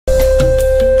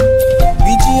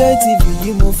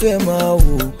mo fẹ́ máa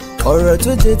wò, ọ̀rọ̀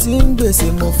tó jẹ tí ń gbèsè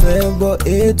mo fẹ́ gbọ́,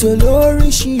 ètò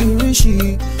lóríṣiríṣi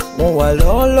wọ́n wà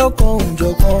lọ́lọ́kan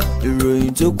òjọ̀kan,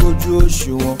 ìròyìn tó kojú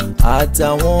òṣùwọ̀n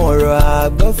àtàwọn ọ̀rọ̀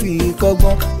àgbọ́ fi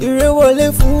kọ́gbọ́n, eré wọlé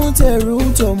fún tẹ̀rù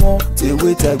tọmọ tèwe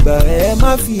tàgbà ẹ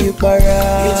má fi para.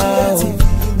 Ejìyà TV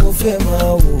mo fẹ́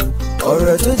máa wò,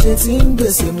 ọ̀rọ̀ tó jẹ tí ń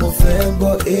gbèsè mo fẹ́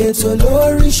gbọ́, ètò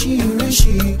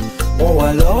lóríṣiríṣi wọ́n wà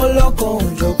lọ́lọ́kan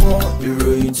òjọ̀kan,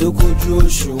 ìròyìn tó kojú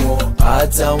òṣùwọ̀n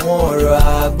àtàwọn ọ̀rọ̀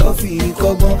àgbọ́ fi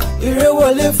kọ́gbọ́n, eré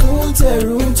wọlé fún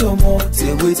tẹ̀rù tọmọ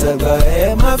tèwe tàgbà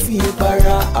ẹ má fi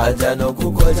para. Àjànàkú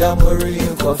kọjá mo rí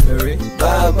nǹkan fèrè,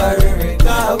 bàbá rere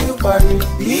káwí parí.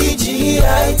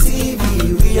 BGI TV,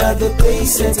 we are the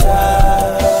pace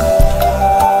setter.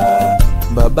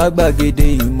 Bàbá gbàgede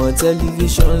ìmọ̀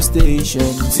tẹlifíṣọ̀n station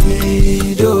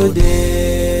tí dòde.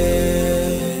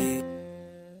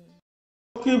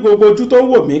 Kí gbogbo ojú tó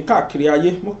wò mí káàkiri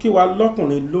ayé, mo kí wa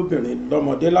lọ́kùnrin lóbìnrin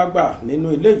lọ́mọdé lágbà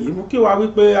nínú ilé yìí, mo kí wa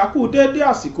wípé a kú déédéé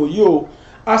àsìkò yìí o,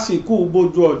 àsìkò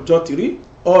bójú ọjọ́ tìrí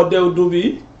ọdẹ ọdún bí.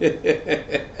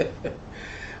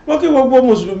 Mo kí gbogbo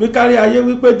mùsùlùmí kárí ayé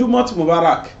wípé Jumot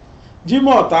Mubarak,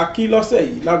 Jímọ̀ ọ̀tá kí lọ́sẹ̀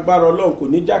yìí lágbára Ọlọ́run kò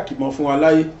ní jàkìmọ̀ fún wa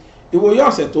láyé, ìwòye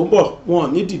ọ̀sẹ̀ tó ń bọ̀ wọn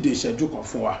ò ní dìde ìṣẹ́jú kan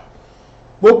fún wa.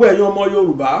 Gbogbo ẹ̀yin ọmọ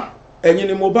Yorùbá, ẹ̀yin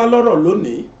ni mo bá lọ́rọ̀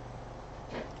lónìí,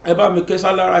 ẹ bá mi ké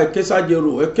sálára ẹ ké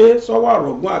sájẹrò ẹ ké sọ́wọ́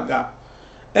àrọ̀gún àga,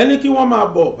 ẹni kí wọ́n máa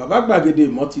bọ̀ bàbá gbàgede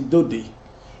ìmọ̀ ti dòde.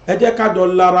 Ẹ jẹ́ ká jọ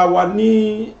lára wa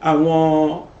ní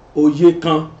àwọn òye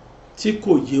kan tí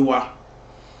kò yé wa.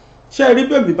 Ṣé rí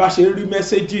bèbí bá ṣe rí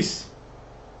messages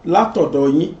látọ̀dọ̀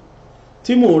yín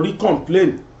tí mò ń rí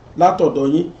complain látọ̀dọ̀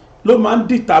yín ló máa ń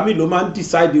determine, ló máa ń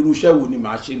decide irú iṣẹ́ wo ni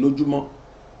màá ṣe lójúmọ́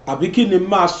àbí kí ni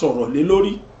máa sọ̀rọ̀ lé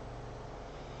lórí.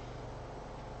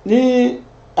 Ní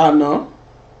àná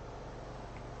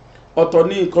ọ̀tọ̀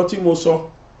ní nǹkan tí mo sọ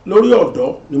lórí ọ̀dọ́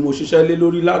ni mo ṣiṣẹ́ lé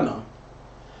lórí lánàá.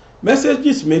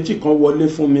 Messages méjì kan wọlé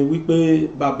fún mi wípé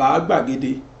bàbá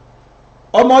gbàgede,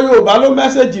 ọmọ Yorùbá ló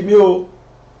mẹ́sẹ̀jì mi o,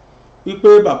 wípé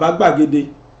bàbá gbàgede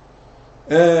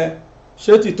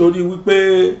ṣé tìtorí wípé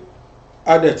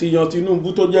adẹ̀ ti yan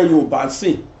Tinubu tó jẹ́ Yorùbá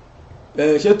sìn,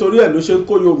 ṣé torí ẹ̀ ló ṣe ń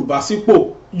kó Yorùbá sípò?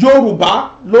 Yorùbá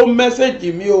ló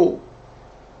mẹ́sẹ̀jì mi o.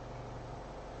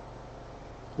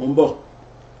 Mo ń bọ̀,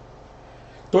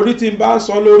 torí tí n bá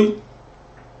sọ lórí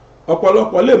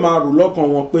ọ̀pọ̀lọpọ̀ lè máa rò lọ́kàn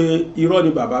wọn pé irọ́ ni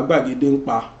bàbá gbàgede ń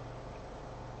pa.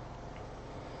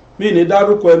 Mi ní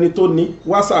dárúkọ ẹni tó ní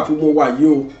WhatsApp mo wà yìí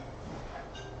o.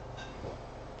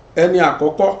 Ẹni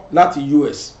àkọ́kọ́ láti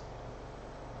US.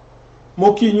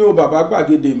 Mo kí yín o bàbá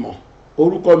gbàgede mọ̀,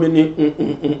 orúkọ mi ni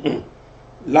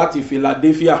láti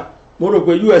Philadelphia. Mo rò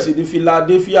pé US ní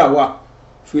Philadelphia wà,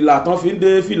 fìlà tán fi ń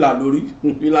dé fìlà lórí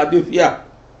Philadelphia.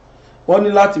 Wọ́n ní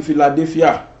láti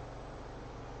Philadelphia.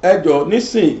 Ẹjọ́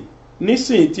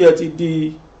nísìn tí ẹ ti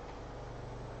di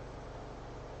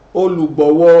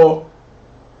olùgbọ̀wọ́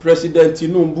President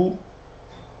Tinubu,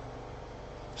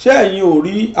 ṣé ẹ̀yin ò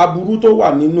rí aburú tó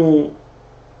wà nínú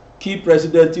kí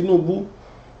President Tinubu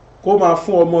kó máa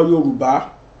fún ọmọ Yorùbá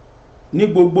ní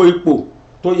gbogbo ipò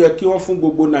tó yẹ kí wọ́n fún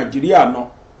gbogbo Nàìjíríà náà?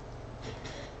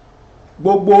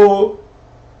 Gbogbo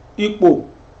ipò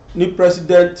ni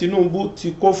President Tinubu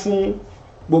ti kó fún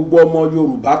gbogbo ọmọ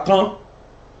Yorùbá tán.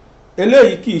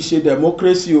 Eléyìí kì í ṣe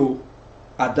democracy o,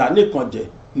 àdánìkànjẹ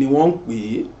ni wọ́n ń pè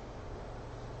é.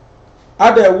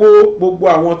 Adẹ̀wò gbogbo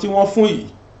àwọn tí wọ́n fún yìí,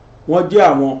 wọ́n jẹ́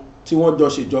àwọn tí wọ́n jọ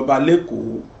ṣèjọba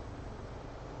lÉkòó.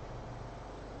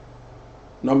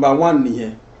 Number 1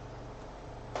 nìyẹn.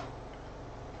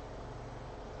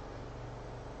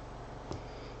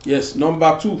 Yes,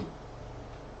 number 2.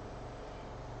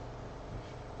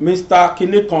 Mr.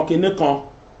 kìnìkan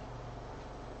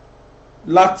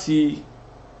láti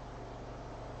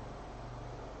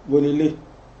bonilé,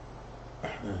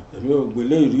 èmi ò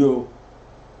gbélé ìrí o.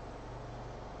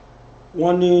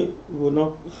 Wọ́n ní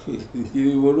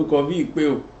orúkọ bí ìpé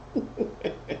o.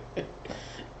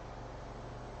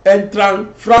 Entran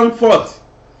Frankfurt,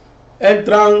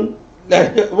 Entran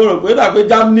mo rò pé dàgbé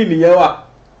Germany nìyẹn wà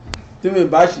tí mi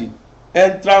bá ṣì.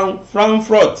 Entran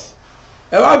Frankfurt,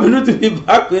 ẹ wá bínú tí mi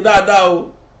bá pé dáadáa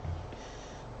o.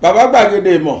 Bàbá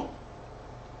gbàgede ìmọ̀,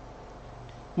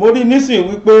 mo rí nísìn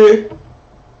wípé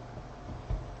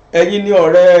ẹ̀yin ni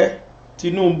ọ̀rẹ́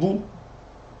Tinubu,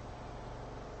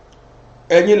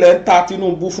 ẹ̀yin lẹ ń ta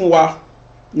Tinubu fún wa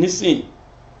nísìn.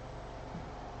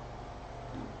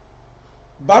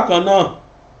 Bákan náà,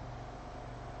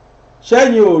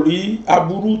 ṣẹ́yìn ò rí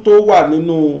aburú tó wà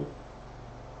nínú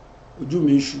ojú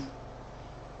mi ṣú,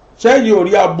 ṣẹ́yìn ò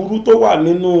rí aburú tó wà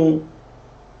nínú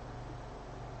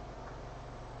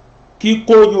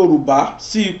kíkó Yorùbá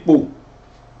sí ipò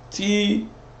tí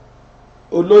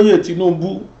olóyè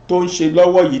Tinubu tó ń ṣe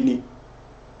lọ́wọ́ yìí ni?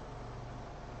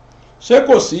 Ṣé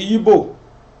kò sí Ìgbò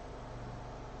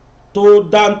tó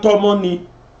dáńtọ́ mọ́ ni?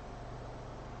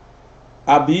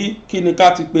 Àbí kí ni ká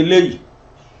ti pe léyìí?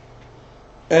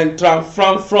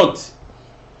 Frankfurt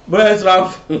bẹ́ẹ̀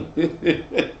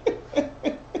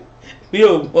mi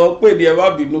ò mọ̀ pé ní ẹ má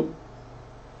bínú.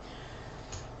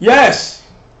 Yes,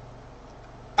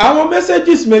 àwọn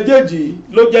messages méjèèjì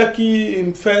ló jẹ́ kí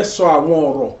n fẹ́ sọ àwọn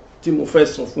ọ̀rọ̀ tí mo fẹ́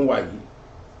sọ fún wa yìí.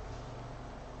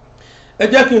 Ẹ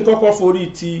jẹ́ kí n kọ́kọ́ forí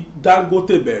ti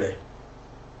Dangote bẹ̀rẹ̀.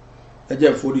 In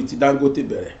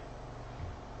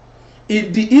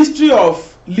the history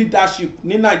of leadership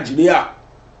ní Nàìjíríà,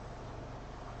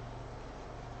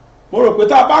 mo rò pé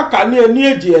tá a bá kà ní ẹni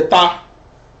èjì ẹ̀ta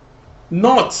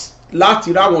north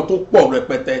láti ráwọn tó pọ̀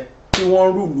rẹpẹtẹ tí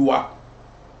wọ́n rúlu wa.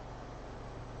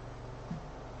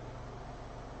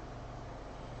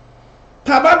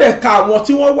 Tá a bá dẹ̀ ka àwọn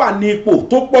tí wọ́n wà ní ipò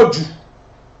tó pọ̀ jù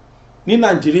ní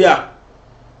Nàìjíríà,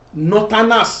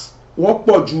 northerners wọ́n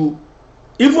pọ̀ jù.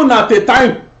 Even at a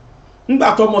time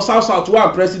nígbà tó ọmọ south wà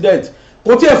president,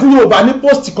 kò tí ẹ̀ fún Yorùbá ní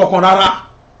post kankan rárá.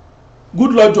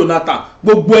 Goodluck Jonathan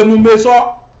gbogbo ẹnu mẹ́sọ́.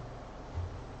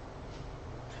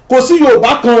 Kò sí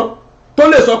Yorùbá kan tó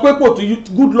lè sọ pé kò tí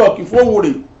Goodluck fóun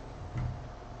rè.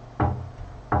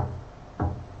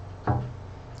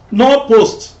 No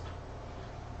post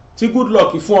tí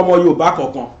Goodluck fún ọmọ Yorùbá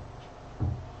kankan.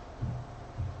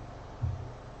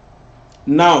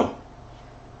 Now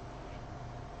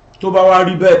tó bá wá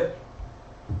rí bẹ́ẹ̀,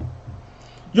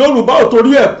 Yorùbá ò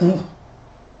torí ẹ̀ kú,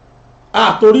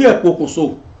 a torí ẹ̀ pokùnso,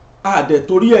 a dẹ̀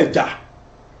torí ẹ̀ jà.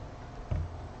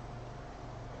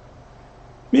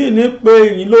 Mi ní pé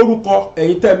yín lórúkọ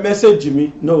ẹ̀yin tẹ́ mẹ́sẹ̀jì mi,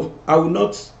 no, I will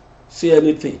not say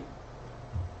anything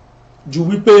ju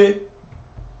wípé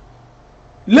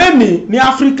lẹ́nìí ní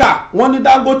Áfíríkà wọ́n ní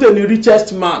Dangote ní richest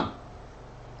man.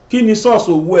 Kí ni source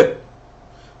owó ẹ̀?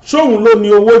 Ṣóhun ló ní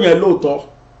owó yẹn lóòótọ́?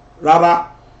 Rárá.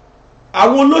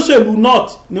 Àwọn olóṣèlú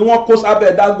north ni wọ́n kó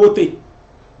sábẹ́ Dangote.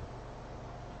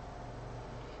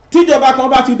 Tíjọba kan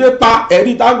bá ti dé pa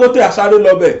ẹ̀rí Dangote àsáré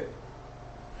lọ́bẹ̀.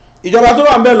 Ìjọba tó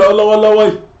wà ń bẹ̀ lọ́wọ́lọ́wọ́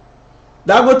yìí,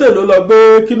 Dangote ló lọ gbé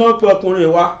kíná pé ọkùnrin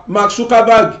wa, Mark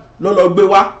Zuckerberg ló lọ gbé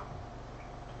wá.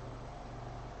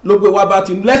 Ló gbé wá bá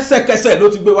Tinubu, lẹ́sẹ̀kẹsẹ̀ ló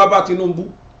ti gbé wá bá Tinubu.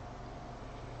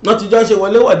 Wọ́n ti jọ ṣe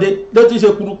wọléwọ̀de, ló ti ṣe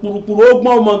kúrúkúrú, ó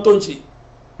gbọ́n ọmọ tó ń ṣe.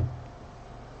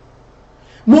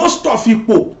 Most of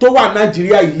ipò tó wà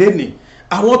Nàìjíríà ilé ni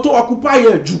àwọn tó occupy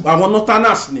ẹ̀ jù àwọn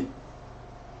northerners ni.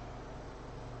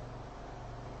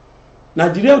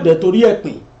 Nàìjíríà ò dẹ̀ torí ẹ̀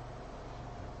pín.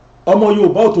 Ọmọ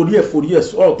Yorùbá ò torí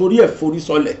ẹ̀ forí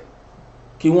sọlẹ̀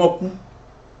kí wọ́n kú.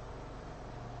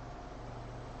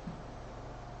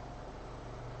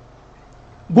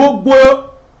 Gbogbo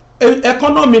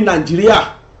economy Nàìjíríà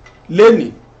lẹ́ni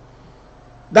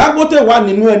Dangote wà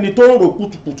nínú ẹni tó ń rò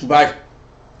kùtùkùtù báyìí.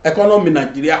 Economy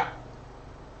Nàìjíríà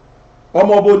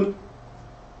ọmọ boni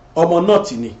ọmọ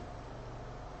north ni.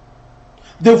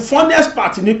 The funniest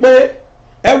part ni pé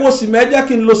ẹ wo cement, jẹ́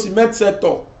kí n lo cement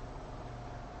sector.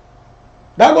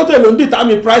 Dangote ló ń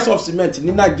determine price of cement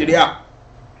ní Nàìjíríà.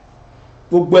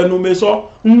 Gbogbo ẹnu mi sọ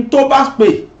n tó bá pè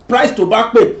price tó bá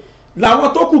pè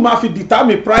làwọn tó kù máa fi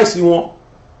determine price wọn.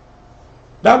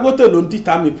 Dangote ló ń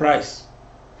determine price.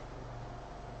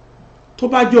 Tó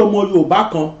bá jẹ́ ọmọ Yorùbá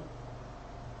kan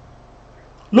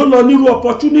ló lọ nírú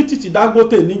opportunity tí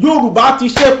Dangote ní, Yorùbá ti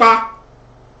ṣe pa.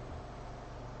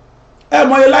 Ẹ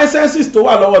mọye licenses tó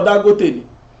wà lọ́wọ́ Dangote ni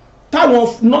táwọn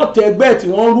north ẹgbẹ́ tí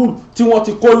wọ́n rule tí wọ́n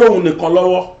ti kó lóhun nìkan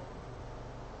lọ́wọ́.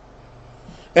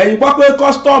 Ẹ̀yin gbọ́ pé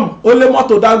custom ó lé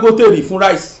mọ́tò Dangote rí fún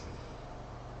rice.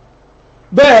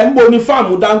 Bẹ́ẹ̀ ń bo ní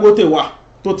fáàmù Dangote wà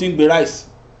tó ti ń gbé rice.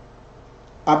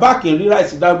 Àbá kì í rí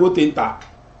rice Dangote ń ta.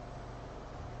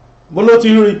 Bó ló ti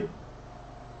ń rí?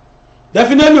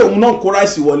 Definitely òun náà kó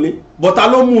rice wọlé, but ta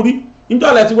ló mú rí?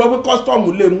 Níjọ́lẹ̀ ti wọ́n pé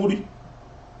custom lè mú rí.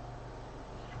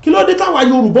 Kí ló dé táwa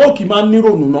Yorùbá òkì máa ń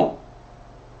nírònú náà?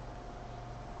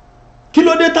 Kí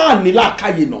ló dé táà ní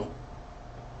làákàyè náà?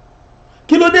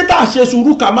 Kí ló dé táà ṣe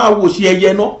sùúrù ká máa wò sí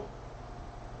ẹyẹ náà?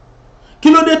 Kí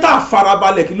ló dé táà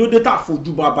farabalẹ̀? Kí ló dé táà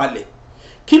fojú balẹ̀?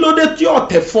 Kí ló dé tí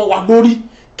ọ̀tẹ̀ fọ́ wa lórí?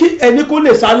 Kí ẹni kó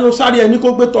lè sáré ó sáré, ẹni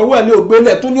kó gbé tọwọ́ ẹ̀ lé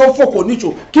ògbélẹ̀ tó ní ó fòkò níṣò.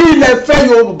 Kí ilẹ̀ fẹ́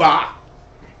Yorùbá?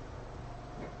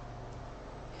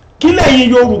 Kí lẹ́yìn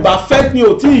Yorùbá fẹ́ ni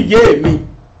ò tí ì yé mi?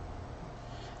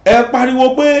 Ẹ pariwo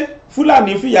pé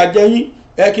Fúlàní fìyà jẹ yín,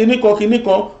 ẹ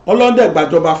kìnnìkan ọlọ́dẹ̀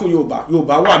gbàjọba fún Yorùbá.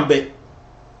 Yorùbá wà ń bẹ.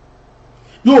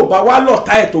 Yorùbá wà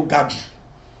lọ́tà ẹ̀ tó ga jù.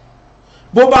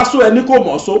 Bó bá sọ ẹni kò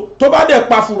mọ̀ só, tó bá dẹ̀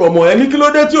pa fùrọ̀ mọ̀ ẹni kí ló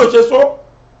dé tí ò ṣe só?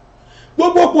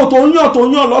 gbogbo pò tó ń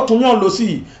yàn lọ́tún yàn lọ sí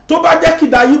i tó bá jẹ́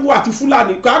kìdá Yíbò àti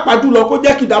Fúlàní pàápàá jùlọ kó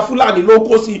jẹ́ kìdá Fúlàní ló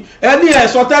kó sí ẹni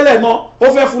ẹ̀sọ́ tẹ́lẹ̀ mọ́ ó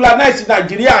fẹ́ Fúlàníìsì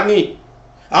Nàìjíríà ni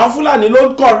àwọn Fúlàní ló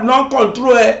ń kọ̀ntró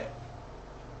ẹ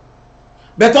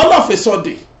bẹ̀tọ́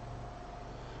lọ́fẹ̀sọ̀dẹ̀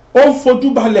ó ń fojú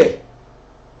balẹ̀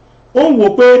ó ń wò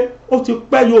pé ó ti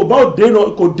pẹ́ Yorùbá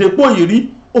kò dépò yìí rí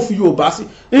ó fi Yorùbá sí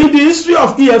in the history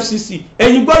of EFCC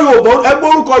ẹ̀yin gbọ́ Yorùbá ẹgbẹ́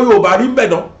orúkọ Yorùbá rí mbẹ̀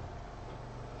náà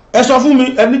ẹ sọ fún mi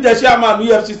ẹni jẹ́ chairman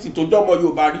EFCC tó jọmọ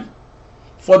Yorùbá rí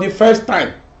for the first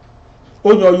time ó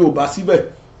yan Yorùbá síbẹ̀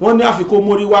wọ́n ní àfikún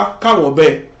mórí wá káwọn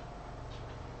bẹ́ẹ̀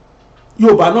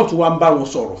Yorùbá náà tún wá ń bá wọn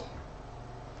sọ̀rọ̀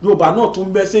Yorùbá náà tún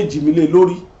mẹ́sẹ̀jì mi lé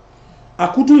lórí I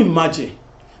couldn't imagine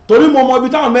torí mo mọ ibi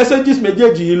táwọn messages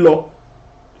méjèèjì yìí lọ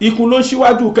ikú ló ń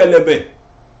ṣíwájú kẹlẹ̀bẹ̀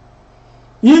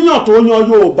yíyàn tó yan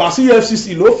Yorùbá sí EFCC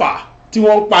ló fà á tí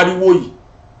wọ́n ń pariwo yìí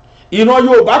ìran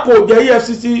Yorùbá kò jẹ́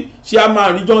EFCC chairman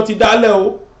region ti dálẹ̀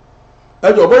o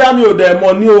ẹjọ́ bóyá mi ò dẹ̀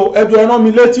mọ̀ ní o ẹjọ́ ẹ rán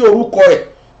mi létí orúkọ ẹ̀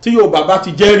tí Yorùbá bá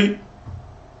ti jẹ́ rí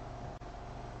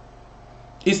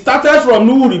it started from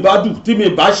Nuhu Ribadu tí mi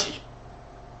bá ṣe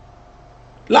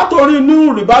látòrí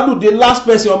Nuhu Ribadu the last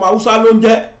person ọmọ Haúsá ló ń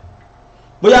jẹ́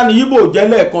bóyá ní Yíbò jẹ́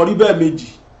lẹ́ẹ̀kan rí bẹ́ẹ̀ méjì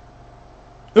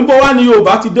níbo wá ní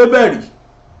Yorùbá ti débẹ̀ rí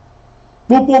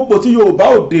gbogbo òpó tí Yorùbá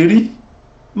ò dé rí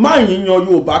má yìnyàn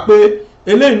Yorùbá pé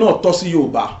eléyìí náà tọ́ sí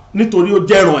Yorùbá nítorí ó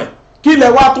jẹ́ràn ẹ̀ kí ilẹ̀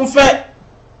wa tún fẹ́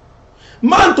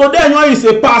man tó dẹ́yàn is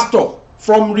a pastor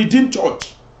from Redeemed Church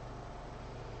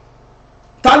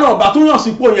tánà ọba tó yàn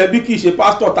sípò yẹn bí kì í ṣe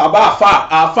pastor tàbá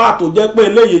àfà tó jẹ́ pé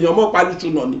eléyìí èèyàn mọ́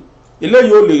palùsùnà ni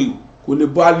eléyìí kò lè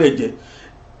bọ́ alẹ́ jẹ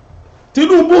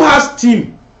Tinubu has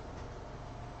team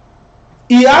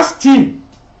he has team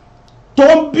tó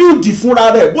ń bíldì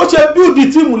fúnra rẹ̀ bó ṣe bíldì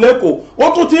tíìmù lẹ́kọ̀ọ́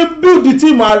ó tún ti ń bíldì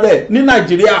tíìmù rẹ̀ ní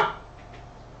Nàìjíríà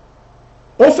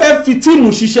ó fẹ́ fi tíìmù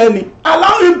ṣiṣẹ́ ni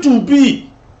allow him to be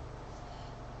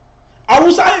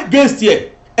Hausa against ẹ̀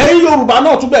ẹ̀yin Yorùbá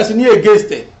náà tún bẹ̀ sí ní against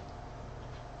ẹ̀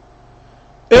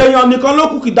èèyàn nìkan ló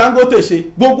kù kí Dangote ṣe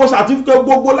gbogbo certificate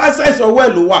gbogbo license ọwọ́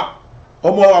ẹ̀ ló wà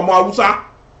ọmọ Hausa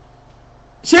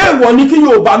ṣé ìwọ ní kí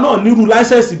Yorùbá náà nírú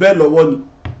license bẹ́ẹ̀ lọ́wọ́ ni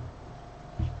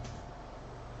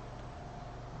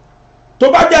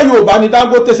tó bá jẹ́ Yorùbá ní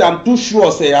Dangote ṣe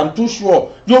I'm too sure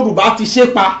Yorùbá ti ṣe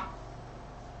pa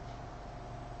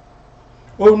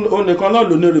ó nìkan náà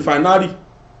ló ní refinery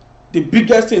the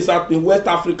biggest in West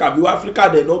Africa bí Africa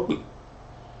dẹ̀ lọ pè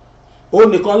ó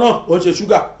nìkan náà ó ń ṣe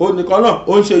ṣúgà ó nìkan náà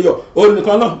ó ń ṣe yọ̀ ó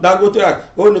nìkan náà Dangote rice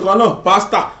ó nìkan náà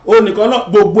pasta ó nìkan náà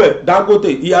gbogbo ẹ̀ Dangote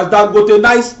ìyá Dangote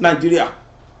nice Nigeria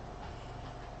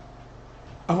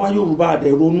àwọn Yorùbá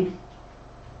àdẹ̀ ronú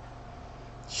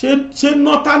ṣé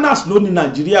northerners ló ní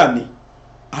Nàìjíríà ni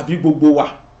àbí gbogbo wa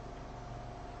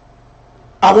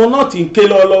àwọn náà ti ń ké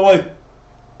lọ́wọ́lọ́wọ́ yìí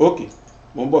ok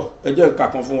mo ń bọ̀ ẹ jẹ́ ìka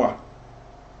kan fún wa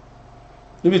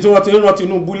níbi tí wọ́n ti ń rán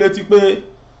Tinubu létí pé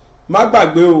má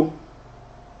gbàgbé o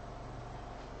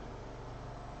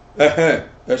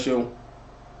ẹ ṣeun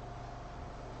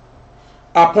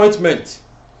appointment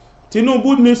Tinubu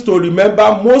needs to remember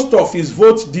most of his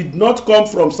votes did not come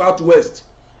from Southwest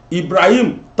Ibrahim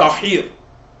Tahir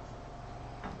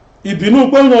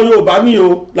ìbínú pé yan Yorùbá ní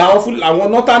o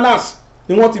làwọn northerners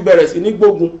ni wọ́n ti bẹ̀rẹ̀ sí ní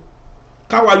gbógun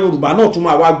káwa Yorùbá náà tún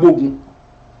máa wá gbógun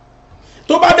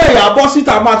tó bá dẹ̀ yà bọ́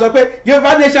síta máa sọ pé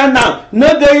Yorùbá nation now no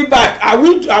going back are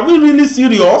we really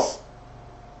serious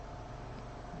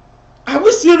are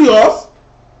we serious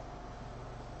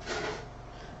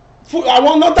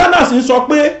àwọn northerners ń sọ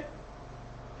pé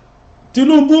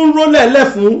Tinubu ń rólẹ̀lẹ̀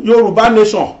fún Yorùbá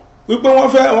nation wípé wọ́n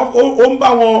fẹ́ ó ń bá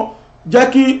wọn jẹ́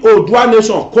kí Oòduà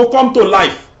nation kó come to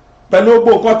life pẹ̀lú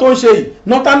gbogbo nǹkan tó ń ṣe yìí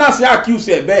northerners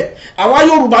accuse ẹ̀ bẹ́ẹ̀ àwa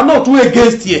Yorùbá náà tún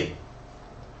against ẹ̀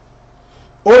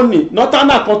ó ní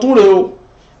northerner kan tún rè o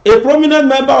a prominent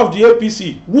member of the APC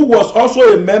who was also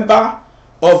a member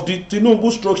of the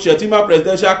Tinubu stroke Shettima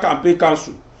presidential campaign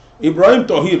council Ibrahim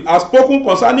Tahir has spoken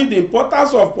concerning the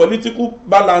importance of political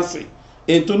balancing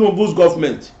in Tinubu's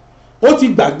government ó ti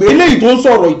gbàgbé eléyìí tó ń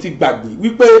sọ̀rọ̀ ti gbàgbé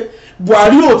wípé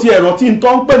Buhari ò ti ẹ̀rọ tí n tó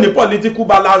ń pè ní political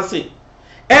balancing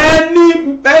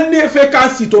ẹni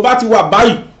vacancy tó bá ti wà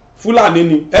báyìí Fúlàní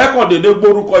ni ẹ̀ẹ̀kan dédé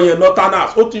gbórúkọ yẹn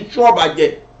northerners ó ti ṣọ́ọ̀bà jẹ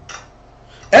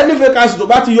ẹni vacancy tó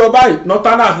bá ti yọ báyìí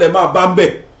northerners lè máa bá ń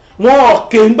bẹ̀ wọ́n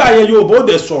kè ń gbà yẹn Yorùbá ó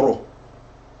dẹ̀ sọ̀rọ̀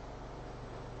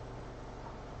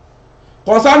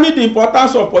concerning the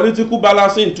importance of political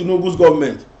balancing in Tinubu's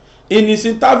government in his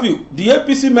interview the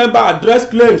APC member addressed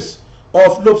claims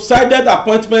of lopsided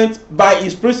appointment by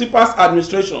his principal's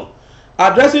administration.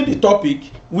 Addressing the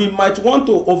topic, we might want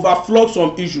to overflow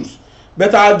some issues,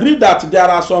 but I agree that there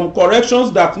are some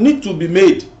corrections that need to be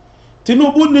made.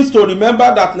 Tinubu needs to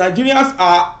remember that Nigerians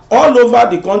are all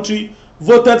over the country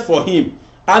voted for him.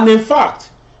 And in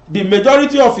fact, the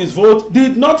majority of his vote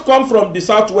did not come from the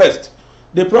southwest.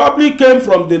 They probably came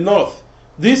from the north.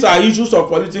 These are issues of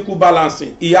political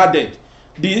balancing, he added.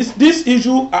 This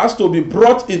issue has to be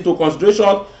brought into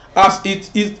consideration as it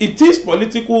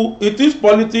is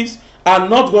politics and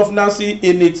not governance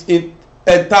in its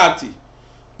entirety.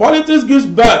 Politics gives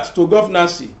birth to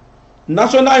governance.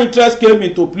 National interest came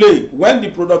into play when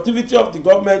the productivity of the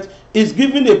government is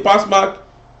given a pass mark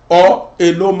or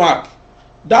a low mark.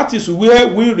 That is where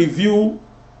we review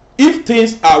if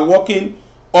things are working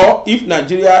or if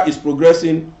Nigeria is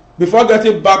progressing before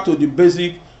getting back to the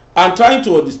basic and trying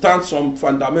to understand some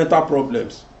fundamental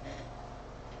problems.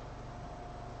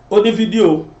 On the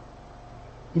video,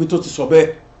 mi tó ti sọ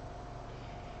bẹ́ẹ̀.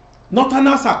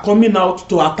 Northerners are coming out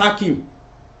to attack him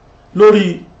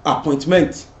lórí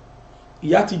appointment.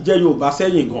 Ìyà ti jẹ́ Yorùbá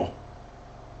sẹ́yìn gan.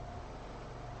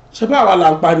 Ṣé bá wa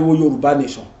là ń pariwo Yorùbá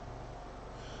nation?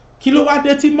 Kí ló wá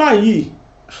dé tí máa yìí?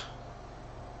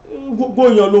 Gbogbo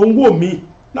èèyàn ló ń wò mí.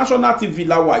 National TV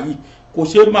la wà yìí. Kò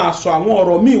ṣe máa sọ àwọn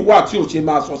ọ̀rọ̀ míì wà tí ò ṣe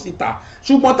máa sọ síta.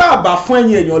 Ṣùgbọ́n tá a bá fún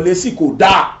ẹ̀yin èèyàn lésì kò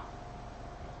dáa.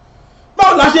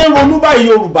 Báwo la ṣe ń ronú báyìí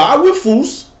Yorùbá? Are we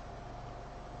fools?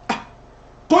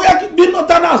 Tó yẹ kí bí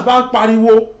Northerners bá ń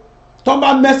pariwo tó bá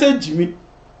mẹ́sẹ̀jì mi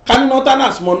ká ní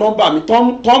Northerners mọ nọ́mbà mi tó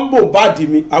ń bò báàdì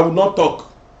mi I will not talk.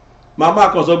 Màmá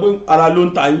kan sọ pé ara ló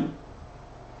ń ta yín.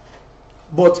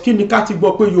 But kí ni ká ti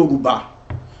gbọ́ pé Yorùbá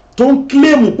tó ń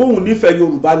claim pé òun nífẹ̀ẹ́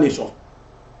Yorùbá nation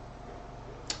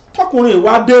tọkùnrin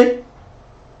wá dé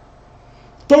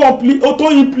tó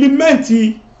implement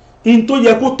in tó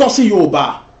yẹ kó tọ́ sí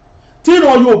Yorùbá tí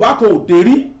ìran Yorùbá kò dé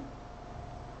rí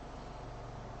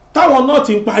táwọn náà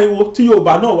ti ń pariwo tí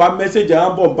Yorùbá náà wá mẹ́sẹ̀jì à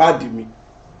ń bọ̀ báàdì mi.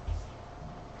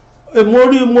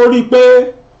 Mo rí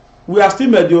pé we are still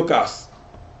mediocres.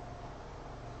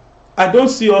 I don't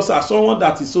see us as someone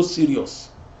that is so serious.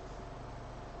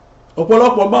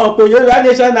 Ọ̀pọ̀lọpọ̀ máa ń pe Yorùbá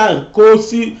nation náà kò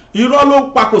sí irọ́ ló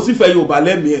ń pa kò sí fẹ́ Yorùbá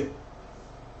lẹ́mìí ẹ̀.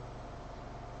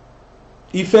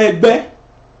 Ìfẹ́ ẹgbẹ́,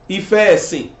 ìfẹ́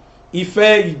ẹ̀sìn, ìfẹ́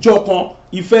ìjọkan,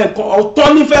 ìfẹ́ nǹkan ọ̀tọ̀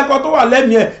nífẹ̀ẹ́ kan tó wà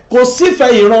lẹ́mìí ẹ̀ kò sífẹ́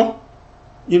ìran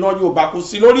Yorùbá kò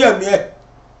sí lórí ẹ̀mí ẹ̀.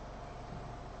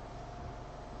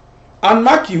 And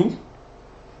mark you,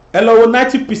 ẹ lọ wo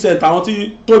 90% àwọn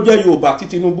tó jẹ́ Yorùbá tí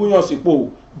Tinubu yàn sípò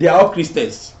they are all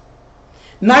Christians.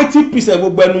 90%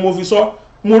 gbogbo ẹnu mo fi sọ.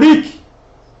 Murik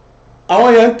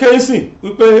àwọn yẹn kéésìn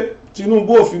wípé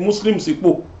Tinubu ò fi Muslim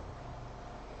sípò.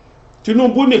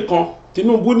 Tinubu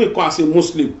nìkan as a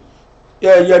Muslim.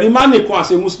 Yerima nìkan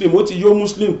as a Muslim ó ti yó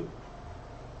Muslim.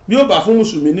 Bí ó bá fún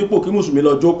Mùsùlùmí nípò kí Mùsùlùmí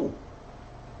lọ jókòó.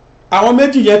 Àwọn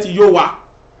méjì yẹn ti yó wa.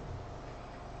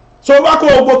 So bá kó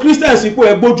gbogbo Christian sípò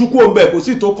ẹ gbójú kúrò ń bẹ̀ kò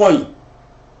sí tó kàn yìí.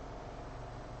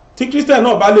 Tí Christian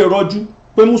náà bá lè rọ́jú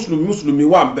pé Mùsùlùmí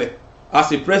wà ń bẹ̀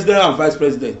as a president and vice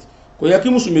president. Kò yẹ kí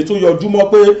Mùsùlùmí tún yọjú mọ́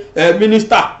pé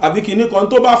minister àbí kìíní kan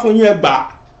tó bá fún yín gbà.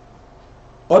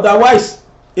 Otherwise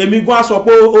èmi gan sọ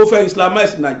pé ó fẹ́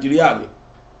Islamize Nigeria ni.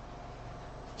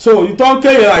 So ìtàn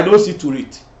kéye I don't see to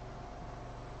it.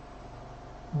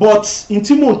 But in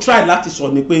tí mò ń try láti sọ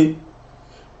ni pé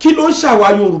kí ló ń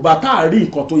ṣàwa Yorùbá tá a rí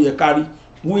nǹkan tó yẹ kárí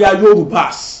we are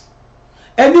Yorùbás.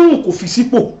 Ẹni hùn kò fi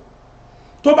sípò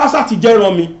tó bá sá ti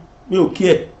jẹ́ran mi ò kí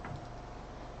ẹ̀.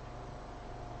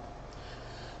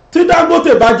 Tí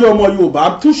Dangote bá jẹ́ ọmọ Yorùbá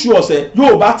túṣu ọ̀sẹ̀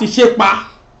Yorùbá ti ṣe pa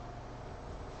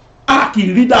a kì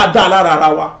í rí dáadáa lára ara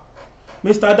wa.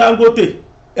 Mr. Dangote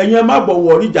ẹ̀yin ẹ má bọ̀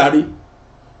wọ̀rí jàre.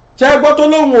 Ṣé gbọ́ tó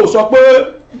lóhùn ò sọ pé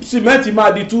sìmẹ́ǹtì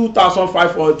máa di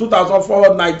 2,500 or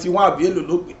 2,491 àbí èlò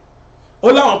ló pé.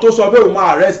 Ó láwọn tó sọ bẹ́ẹ̀ ó máa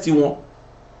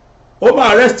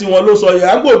arrest wọn ló sọ yẹ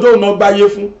agbóòjó náà gbáyé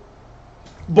fún.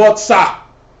 But sir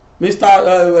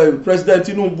Mr. President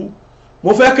Tinubu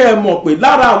mo fẹ́ kẹ́ ẹ mọ̀ pé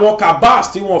lára àwọn kabas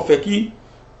tí wọ́n fẹ́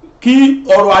kí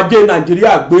ọrọ̀ ajé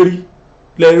Nàìjíríà gbérí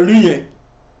lẹ̀ rí yẹn.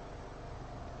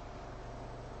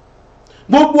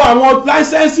 Gbogbo àwọn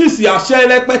licenses àṣẹ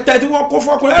rẹpẹtẹ tí wọ́n kó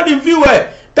fọkùnrin review ẹ̀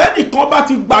tẹ́nìkan bá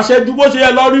ti gbàṣẹ ju bó ṣe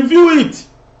yẹ lọ review it.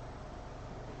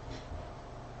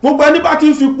 Gbogbo ẹni bá ti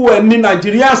ń fipò ẹ̀ ní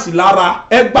Nàìjíríà sí lára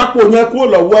ẹ gbapò yẹn kúrò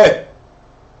lọ́wọ́ ẹ̀.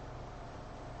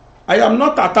 I am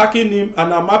not attacking him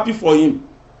and I'm happy for him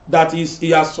that he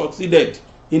has succeeded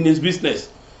in his business.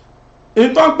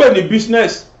 In tó ń pè ní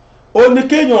business ó ní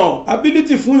kéèyàn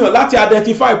ability fún yàn láti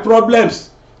identify problems,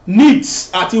 needs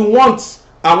àti wants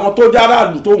àwọn tó jára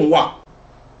àlù tó ń wà,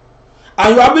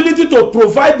 and your ability to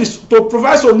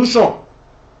provide solution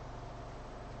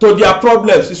to their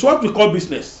problems is what we call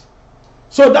business.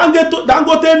 So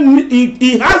Dangote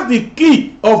he has the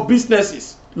key of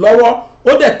businesses lọ́wọ́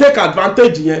ó dẹ̀ take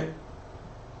advantage yẹn.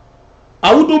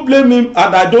 I wouldn't blame him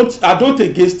and I don't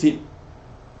against him.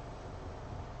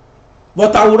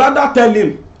 but I would rather tell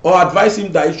him or advise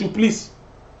him that he should please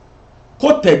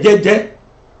kó tẹ̀ jẹ́jẹ́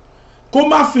kó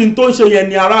má fi n tó ń ṣe yẹn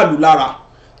ní aráàlú lára.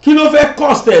 Kí ló fẹ́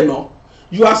cost ẹ̀ náà?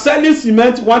 You are selling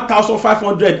cement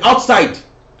 1,500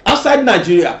 outside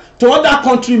Nigeria to other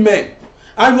countrymen,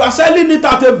 and you are selling it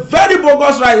at a very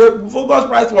bogus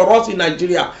price for us in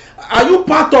Nigeria. Are you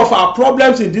part of our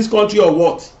problems in this country or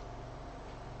what?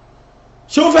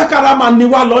 Ṣé ó fẹ́ kára máa ní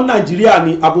wá lọ Nàìjíríà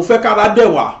ni àbò fẹ́ kára dẹ̀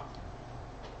wá?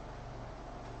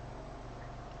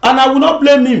 And I will not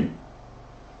blame him.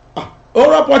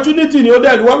 Or opportunity ni ó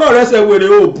dẹ̀ wọ́n náà rẹ́sẹ̀ wèrè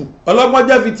òòbù ọlọ́gbọ́n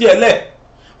jẹ́ fi tiẹ̀ lẹ̀.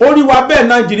 Ó rí wa bẹ́ẹ̀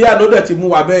Nàìjíríà ló dẹ̀ ti mú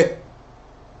wa bẹ́ẹ̀.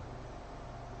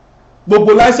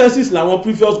 Gbogbo licenses làwọn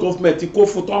previous government ti kó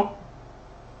fún tán.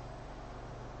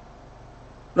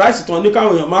 Rice tán ní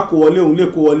káwọn èèyàn má kó wọlé òun lè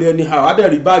kó wọlé anyhow á dẹ̀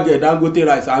rí báàgì Dangote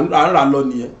rice à ń rà lọ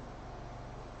nìyẹn.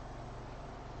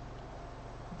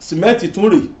 Cement tún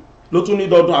rè ló tún ní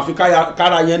dandan àfi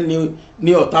kára yẹn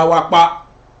ní ọ̀tá wa pa.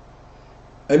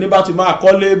 Ẹni bá ti máa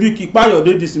kọ́lé bí kí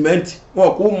páyọ̀dé di cement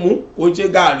wọn kò mú kó ṣe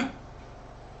gààrí.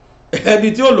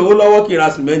 Ẹni tí ó lówó lọ́wọ́ kì í ra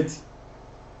cement.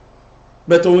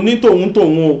 Bẹ̀tẹ̀ òun ní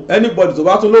tòun o anybody tó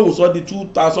bá tún lóhùn sọ di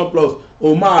 2,000 plus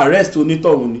òun máa arrest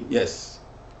onítọ̀hún ni yes.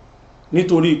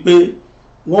 Nítorí pé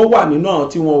wọ́n wà nínú àwọn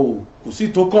tí wọn kò sí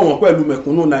tó kàn wọ́n pẹ̀lú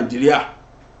mẹ̀kúnnù Nàìjíríà.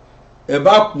 Ẹ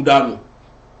bá kú dànù.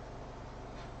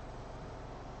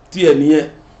 Tí ẹ nìyẹn.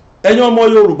 Ẹ̀yin ọmọ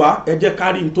Yorùbá ẹ jẹ́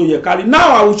kárí tó yẹ kárí. Now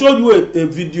I will show you a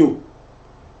video.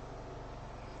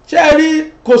 Ṣé ẹ rí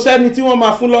kò sẹ́ni tí wọ́n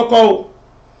máa fún lọ́kọ́ o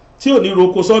tí ò ní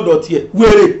roko sọ́dọ̀ tiẹ̀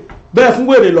wèrè bẹ́ẹ̀ fún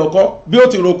wèrè lọ́kọ́ bí ó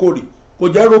ti roko rì kò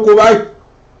jẹ́ roko báyìí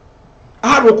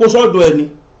á roko sọ́dọ̀ ẹni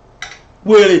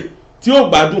wèrè tí ó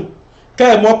gbádùn kẹ́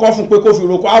ẹ̀ mọ́kọ́ fún pé kó fi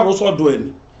roko á ro sọ́dọ̀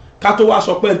ẹni ká tó wá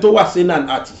sọ pé tó wà sane and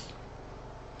healthy.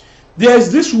 There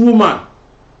is this woman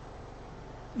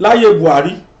láyé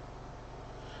Buhari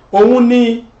òun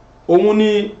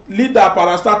ni leader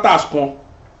parastatals kan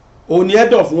òun ni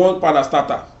head of one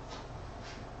parastatal.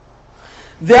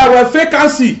 There were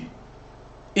vacancy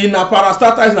in a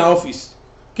parastatal in our office.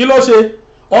 Kí ló ṣe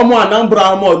ọmọ Anambra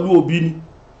ọmọ ìlú Obi ni.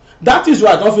 That is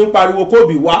why don fi ń pariwo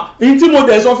kóbi wá. In tí mo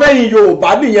dẹ̀ sọ fẹ́yìn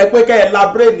Yorùbá nìyẹn pé kẹ́ ẹ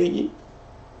labre nìyí.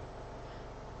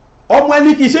 Ọmọ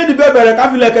ẹni kì í ṣe ní bẹ́ẹ̀ bẹ̀rẹ̀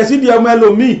káfílẹ̀kẹ̀ sí di ọmọ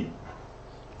ẹlòmíì.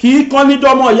 Kì í kán ní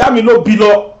dọ́mọ ìyá mi ló bí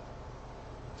lọ.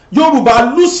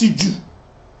 Yorùbá lùsì jù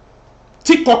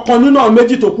tí kankan nínú àwọn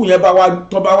méjì tó kù yẹn bá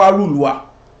wá rúlu wa.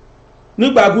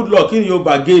 Nígbà good luck kí ni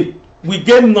Yorùbá gain? We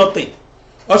gain nothing.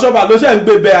 Ọ̀ṣọ́bà ló ṣe ń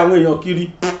gbé bẹ àwọn èèyàn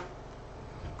kiri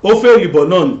ó fẹ́ ìbọn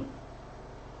náà ni.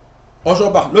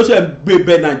 Ọ̀ṣọ́bà ló ṣe ń gbé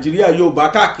bẹ Nàìjíríà Yorùbá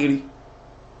káàkiri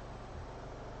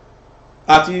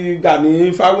àti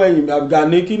Gani Fáwẹ́yìn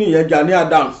Gani kíni yẹn Gani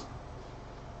Adams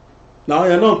làwọn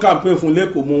yẹn náà campaign fún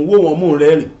lẹ́kọ̀ọ́ mò ń wò wọ́n mò ń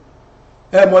rẹ́rìn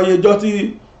ẹ mọ iye ọjọ́ tí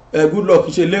good luck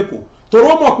ṣe lẹ́kọ̀ọ́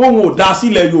toró mọ̀ pé òun ò dá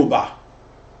sílẹ̀ Yorùbá.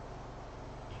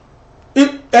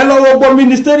 Ẹ lọ wo gbọ́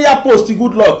ministerial post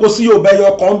good luck kó sí Yorùbá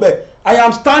ẹyọ kan bẹ́ẹ̀. I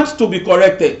am stand to be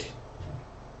corrected.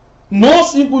 No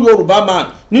single Yoruba man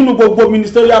nínú gbogbo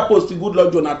ministerial post good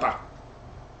luck Jonathan.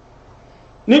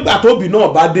 Nígbà tó bí náà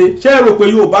bá dé ṣé ẹ rò pé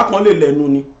Yorùbá kan lè lẹ́nu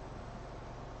ni.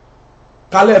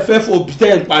 Kálẹ̀ fẹ́ fòbí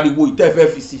tẹ́ ń pariwo ìtẹ́ fẹ́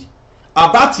fi sí.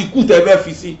 Àbá ti kù tẹ́ fẹ́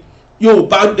fi sí.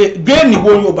 Yorùbá géènì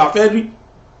wo Yorùbá fẹ́ rí.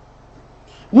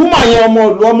 Woman yẹn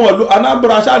ọmọ ìlú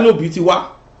Anambra ṣáà ní òbí ti wá.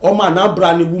 Ọmọ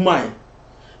Anambra ni woman yẹn.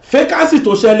 Vacancy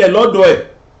tó ṣẹlẹ̀ lọ́dọ̀ ẹ̀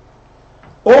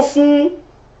ó fún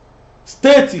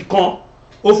state kan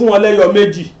ó fún wọn lẹ́yọ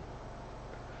méjì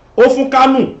ó fún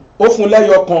Kánò ó fún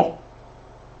lẹ́yọ kan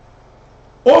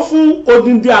ó fún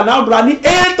odindi Anambra ní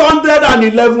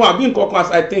 811 àbí nǹkan kan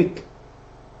as I think.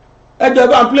 Ẹ jẹ́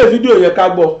bá ń play video yẹn ká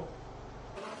gbọ́.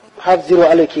 Have zero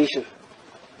allocation.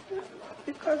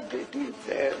 Because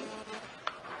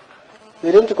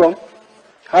they didn't come.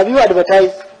 Have you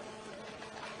advertised?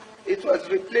 It was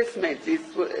replacement.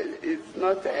 It's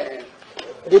not.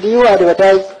 Did you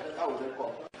advertise?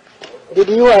 Did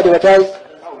you advertise?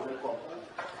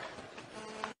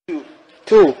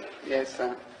 Two. Yes,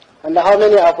 sir. And how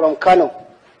many are from Kano?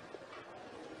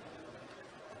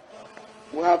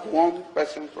 We have one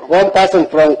person from. One person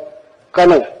from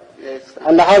Kano. Yes, sir.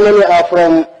 And how many are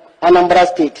from Anambra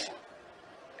State?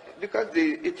 Because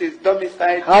it is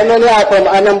domiciled. How many are from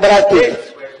Anambra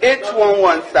State?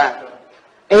 811, sir.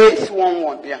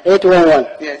 811, yeah. 811.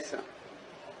 Yes, sir.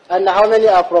 And how many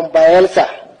are from Bayelsa?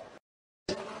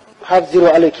 Have zero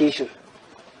allocation.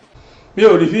 Mi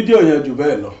ò rí fídíò yẹn jù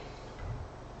bẹ́ẹ̀ lọ.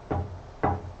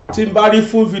 Tí n bá rí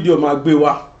full video máa gbé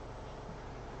wá.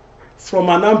 From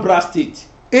Anambra State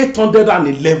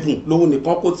 811 lòun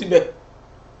nìkan kó síbẹ̀.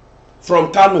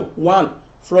 From Kano 1.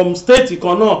 From state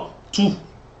kan náà 2.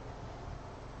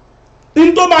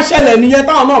 in tó bá ṣẹlẹ̀ nìyẹn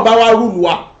táwọn náà bá wá rúlu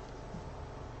wa.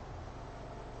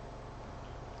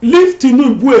 Leave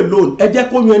Tinubu alone, ẹ jẹ́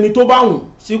kó yan ẹni tó bá wùn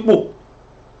sípò.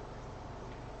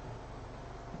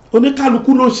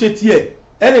 Oníkálukú ló ṣe tiẹ̀.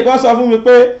 Ẹnìkan sọ fún mi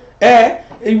pé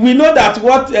we know that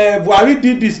what Buhari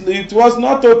did this, it was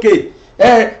not okay.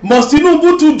 Must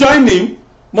Tinubu to join him?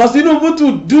 Must Tinubu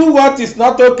to do what is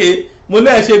not okay? Mo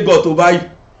lè ṣe gọ̀ tó báyìí.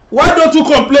 Why don't you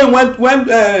complain when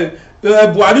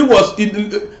Buhari was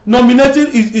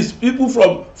nominating his people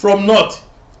from north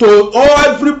to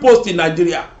every post in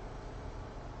Nigeria?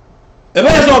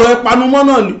 Ẹ̀bẹ̀ sọ̀rọ̀ ẹ̀panumọ́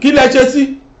náà ni kí lẹ ṣe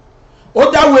sí? Ó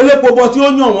jáwé elépo bọ́ tí ó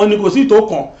yàn wọ́n ni kò sí tó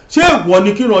kàn. Ṣé ìwọ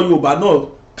ni kíran Yorùbá náà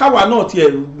káwa náà tiẹ̀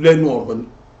lẹ́nu ọ̀rọ̀ ni?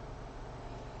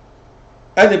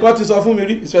 Ẹnìkan ti sọ fún mi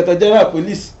rí, Inspector General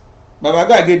Police Baba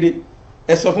Gagede,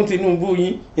 ẹ sọ fún Tinubu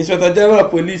yín, Inspector General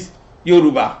Police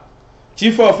Yorùbá,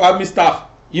 Chief of Army Staff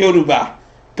Yorùbá,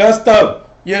 Custom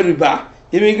Yorùbá,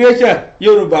 Immigration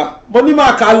Yorùbá. Mo ní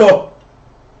máa kà lọ.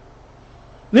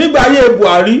 Nígbà ayé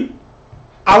Buhari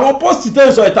àwọn post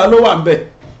tẹ́ sọ ìta ló wà ńbẹ̀.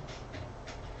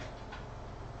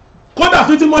 Kódà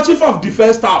títí mọ́ Chief of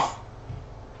Defence Staff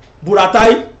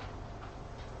Buratai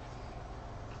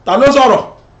ta ló sọ̀rọ̀.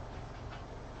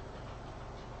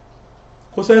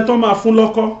 Kò sẹ́ni tó máa fún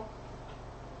lọ́kọ́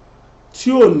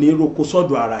tí ò ní roko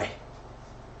sọ́dọ̀ ara ẹ̀.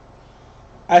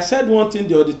 I said one thing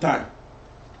the other time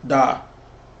that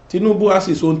Tinubu has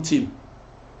his own team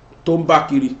tó ń bá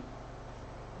kiri.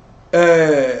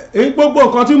 Gbogbo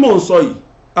nǹkan tí mò ń sọ yìí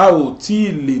a ò tí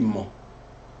ì lè mọ̀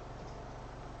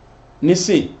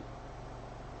nísìn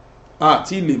a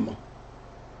tí ì lè mọ̀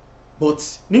but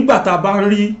nígbà tá a bá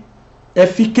rí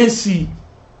efficacy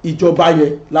ìjọba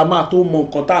yẹn la máa tó mọ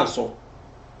nǹkan tá à ń sọ.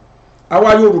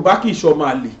 Àwa Yorùbá kì í ṣọ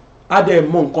máa lè á dẹ̀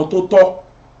mọ nǹkan tó tọ́.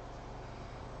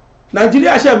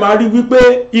 Nàìjíríà ṣe máa rí wípé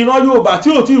ìran Yorùbá tí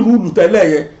ò tí ì rúlù tẹ́lẹ̀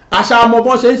yẹn àṣà ọmọ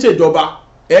bọ́n ṣe ń ṣèjọba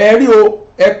ẹ̀ẹ́rí o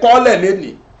ẹ̀kọ́ lẹ̀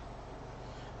lẹ́nìí.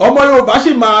 Ọmọ Yorùbá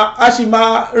sì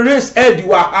máa raise head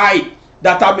wa high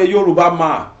that I'm a Yoruba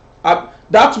man.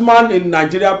 That man in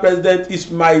Nigerian president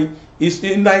is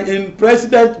in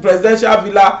presidential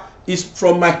villa is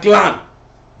from my clan.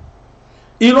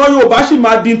 Ìran Yorùbá sì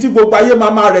máa di tí gbogbo ayé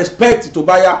máa respect tó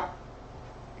bá yá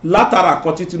látara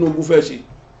kan tí Tinubu fẹ́ ṣe.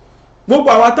 Gbogbo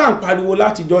àwa tá à ń pariwo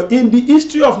látijọ́ in the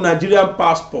history of Nigerian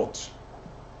passport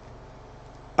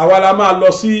àwa la máa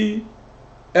lọ sí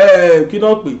kí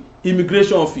náà pè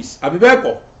immigration office àbí bẹ́ẹ̀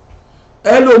kọ́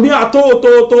ẹlòmíà tó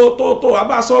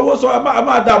àbá sanwó sọ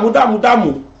àbá dàmú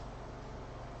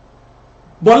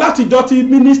bọ́ látijọ́ tí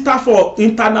minister for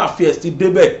internal affairs ti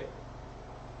débẹ̀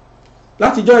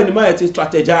látijọ́ ẹnìmọ̀ ẹ̀ ti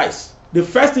strategize. The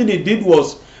first thing he did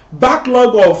was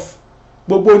backlog of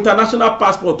gbogbo international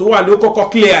passport tó wà ní ó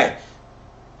kọ́kọ́ clear ẹ̀.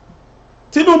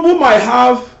 Tinubu might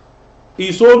have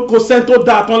his own kò sẹ́ni tó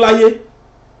dáa tán láyé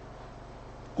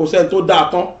kò sẹ́ni tó dáa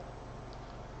tán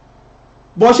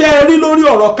bọ́ ṣe rí lórí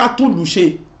ọ̀rọ̀ kátùlù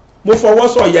ṣe mo fọwọ́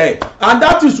sọ̀yà ẹ̀ and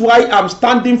that is why I'm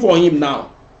standing for him now.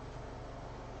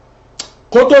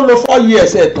 Kó tó lo 4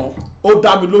 years ẹ̀ tán ó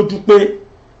dá mi lójú pé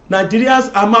Nigerians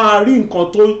a máa rí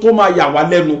nǹkan tó máa yà wá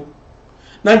lẹ́nu.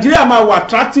 Nigeria máa wà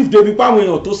attractive débi pé àwọn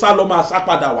èèyàn tó sá lọ máa sá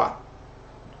padà wá.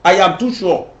 I am too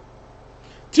sure.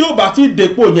 Tí ó bá ti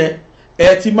dépò yẹn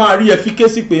ẹ ti máa rí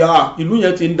efficacy pé ìlú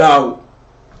yẹn ti ń dá o.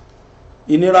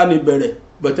 Ìnira ni bẹ̀rẹ̀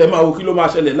bẹ̀tẹ̀ máa wo kí ló máa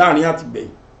ṣẹlẹ̀ láàrin àtìgbẹ̀yìn.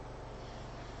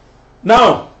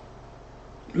 Now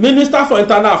Minister for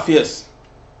Internal Affairs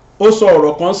ó sọ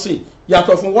ọ̀rọ̀ kan sí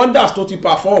yàtọ̀ fún wonders tó ti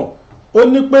perform ó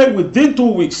ní pé within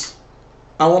 2 weeks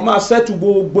àwọn máa settle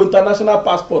gbogbo international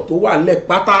passport tó wà nílẹ̀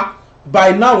pátá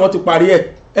by now wọ́n ti parí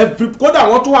ẹ̀ kódà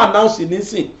wọ́n tún announce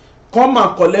nísìn come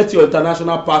and collect your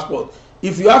international passport.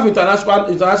 If you have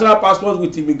international passport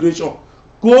with immigration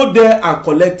go there and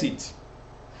collect it.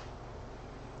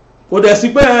 Kò dẹ̀ sí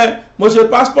pé mo ṣe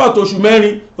passport oṣù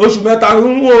mẹ́rin oṣù mẹ́ta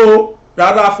ń wò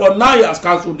rárá for now he has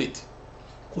cancelled it.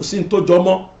 Kò sí ní tó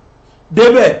jọmọ́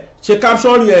débẹ̀ ṣe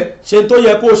caption yẹ ṣe tó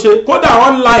yẹ kó ṣe kódà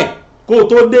online kó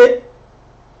tó dé.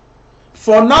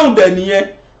 For now dẹ̀ nìyẹn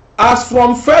as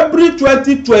from February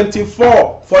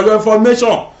 2024 for your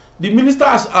information the minister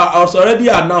has already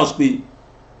announced pé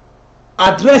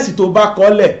àdírẹ́sì tó bá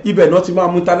kọ́lẹ̀ ibẹ̀ náà ti máa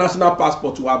mú international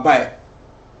passport wá báyìí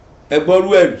ẹgbọ́rú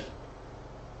ẹ̀rí.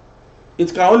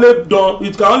 It can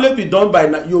only be done by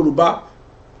Yoruba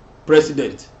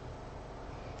president.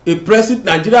 A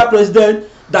Nigeria president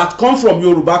that come from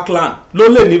Yoruba clan ló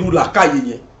lè nírú làkàyè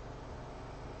yẹn.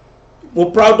 Mo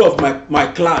proud of my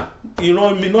clan.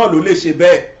 Ìran mi náà ló lè ṣe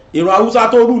bẹ́ẹ̀. Ìran Haúsá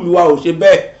tó rúlu wa ò ṣe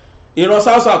bẹ́ẹ̀. Ìran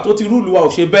Sáúsà tó ti rúlu wa ò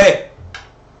ṣe bẹ́ẹ̀.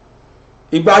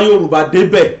 Ìgbà Yorùbá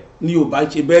débẹ̀ ni Yorùbá ń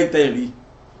ṣe bẹ́ẹ̀ tẹ̀rí.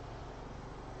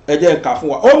 ẹ jẹ́ n kà fún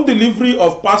wa. Home delivery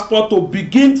of passport to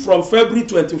begin from February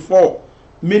 24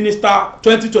 Minister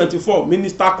 2024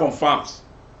 Minister confirms.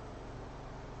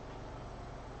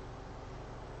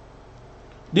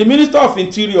 The Minister of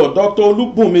Interior, Dr.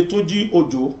 Olubunmi Tunji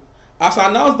Ojo, has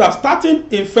announced that starting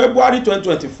in February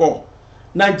 2024,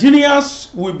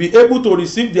 Nigerians will be able to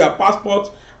receive their passport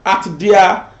at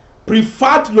their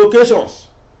preferred locations,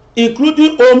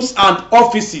 including homes and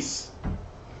offices.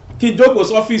 Kí jókòó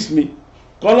sí ọ́fíìsì mi,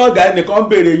 kọ́lọ́gà ẹnìkan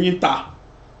béèrè yín ta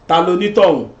ló ní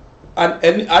tọ̀hún.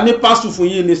 A ní pásù fún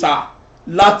yín ní sá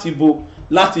láti bo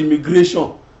láti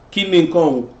immigration. Kí ni nǹkan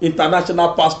ọ̀hún?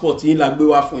 International passport yín la gbé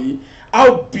wá fún yín.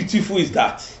 How beautiful is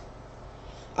that?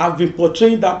 I've been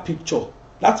portraying that picture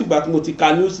láti ìgbà tí mo ti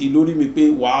ka news lórí mi pé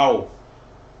wow,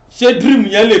 ṣé dream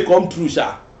yẹn lè come true ṣá?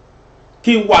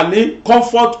 Kí n wà ní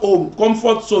comfort home,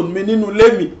 comfort zone mi nínú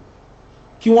ilé mi,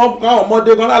 kí wọ́n káwọn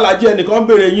ọmọdé kan lálàjì ẹnìkan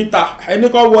béèrè yín ta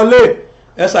ẹnìkan wọlé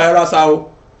ẹ̀sà ẹ̀rọ sa o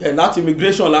ẹ̀ láti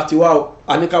immigration láti wá o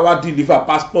àníká wá deliver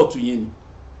passport yẹn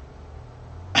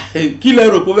ni. Kí lẹ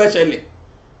rò pé ó fẹ́ ṣẹlẹ̀?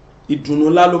 Ìdùnnú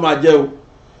ńlá ló máa jẹ́ o.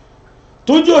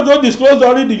 Tunji Ojo disclosed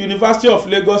during the University of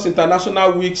Lagos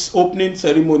International Week's opening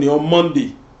ceremony on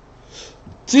Monday,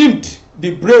 themed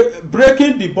the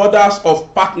breaking the borders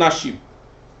of partnership,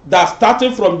 that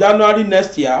starting from January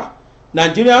next year,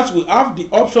 Nigerians will have the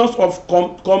options of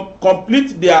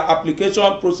complete their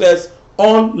application process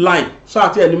online. So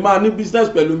àti ẹni máa ní business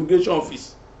pẹ̀lú immigration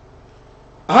office.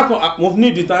 Mo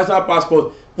need the international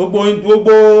passport.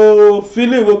 Gbogbo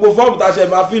filling, gbogbo form tá a ṣe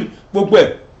máa fill, gbogbo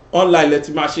ẹ̀ online lẹ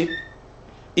ti máa ṣe.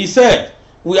 He said,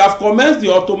 we have commenced the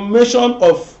automation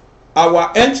of our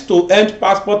end-to-end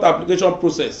passport application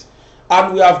process,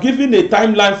 and we have given a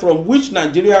timeline from which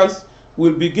Nigerians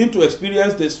will begin to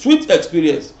experience the sweet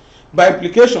experience. By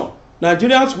implication,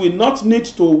 Nigerians will not need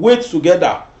to wait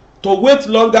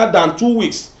longer than 2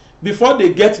 weeks before they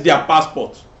get their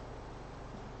passport.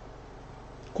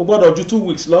 Kò gbọ́dọ̀ ju 2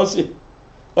 weeks lọ́sìn.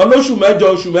 Olóṣù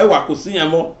mẹ́jọ oṣù mẹ́wàá kò sí yẹn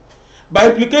mọ́. By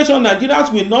implication,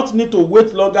 Nigerians will not need to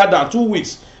wait longer than 2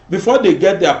 weeks before they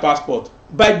get their passport.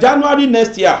 By January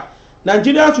next year,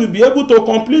 Nigerians will be able to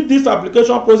complete this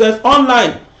application process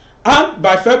online. And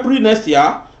by February next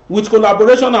year, with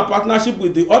collaboration and partnership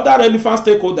with the other relevant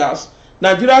stakeholders,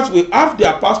 Nigerians will have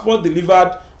their passport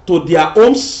delivered to their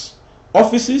homes,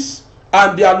 offices,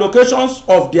 and their locations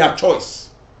of their choice.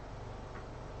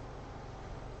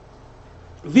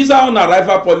 Visa on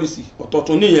arrival policy,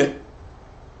 ọ̀tọ̀tún nìyẹn.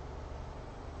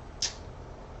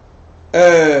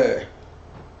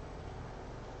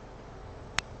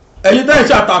 Ẹ̀yin tẹ́ ẹ̀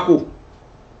ṣàtakò,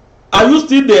 are you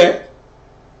still there?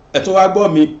 Ẹ tó wá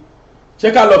gbọ́ mi,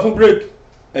 ṣé ká lọ fún break?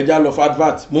 Ẹ já lọ fún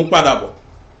advert, mú padà bọ̀.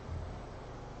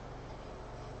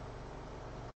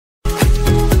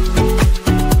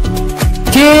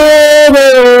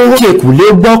 Kéèkùlé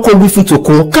gbọ́ kó wí fún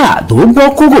tòkun káàdó gbọ́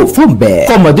kóró fún bẹ́ẹ̀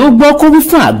kọmọdé gbọ́ kó wí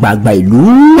fún àgbààgbà ìlú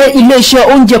pé iléeṣẹ́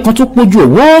oúnjẹ kan tó pójú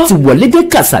owó ti wọlé dé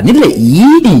kàsà nílẹ̀ yìí.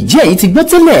 Ǹjẹ́ ẹ̀yin ti gbọ́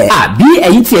tẹ́lẹ̀ àbí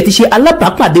ẹ̀yin tí ẹ ti ṣe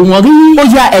alábàápàdé wọn rí? Ó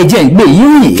yá ẹ̀jẹ̀ ń gbé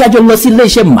yín rìn kí a jọ lọ sí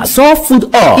iléeṣẹ́ Maso Food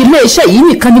Hub. Iléeṣẹ́ yìí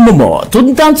nìkan ni mo mọ̀ tó ń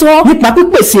dáńtọ́ nípa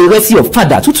pípèsè ìrẹsì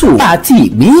ọ̀fadà tútù àti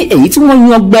ìgbín èyí tí wọ́n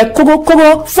yan gbẹ kórókóró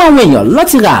fún àwọn èèyàn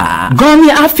láti rà. Gan ni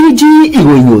a fi jí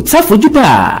ìròyìn ò táfojúbà.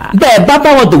 Bẹ́ẹ̀ bá bá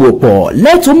wọn dòwò pọ̀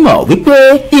lẹ́tọ̀ọ́ mọ̀ wípé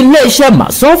ilé-iṣẹ́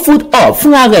Maso Food Hub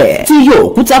fúnra rẹ̀ ti yọ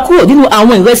òkúta kúrò nínú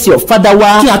àwọn ìrẹsì ọ̀fadà wa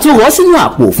kí a tó rọ́ sínú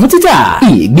àpò fún títà.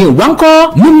 Ìgbín wa ń kọ́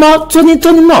mímọ́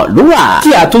tónítóní náà ló wà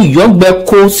kí a tó yọ gbẹ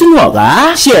kó sínú ọ̀rá.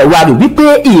 Ṣé ẹ wá rò wípé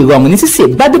ìrọ̀rùn ní sísè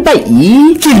bá dé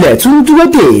báyìí? Kílẹ̀ tún dúró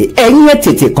dè ẹ̀yin ẹ̀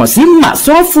tètè kàn sí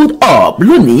Maso Food Hub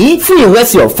lónìí fún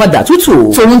ìrẹsì ọ̀fadà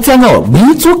tútù tòun tẹ́ran ọ̀gbìn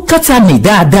tó kátà mì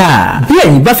dáadáa. Bí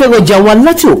ẹ̀yin bá fẹ́ rọjà wa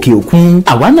láti òkè òkun,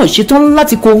 àwa náà ṣetán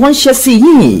láti kó ránṣẹ́ sí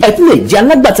yín. Ẹ tún lè jẹ́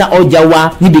alágbàtà ọjà wa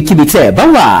níbikíbi tẹ́ ẹ bá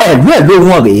wà. Ẹ̀lú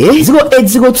wọn rèé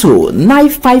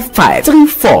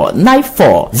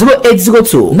 0802-955-3494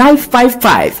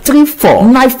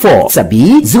 0802-955-3494 tàbí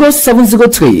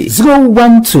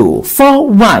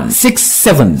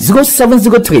 0703-012-4167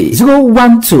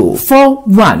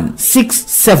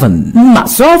 0703-012-4167.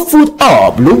 Maso Food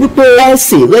Hub ló wípé ẹ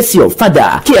ṣe ìrẹsì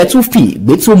ọ̀fadà kí ẹ tún fi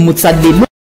ìgbé tó muta lé lọ.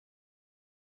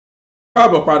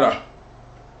 Káàbọ̀ padà.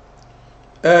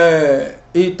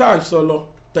 Ìta ìsọlọ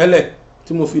tẹ́lẹ̀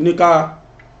tí mo fi ní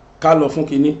ká lọ fún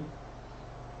kinní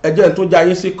ẹjẹ́ tó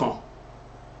jayín sí kan.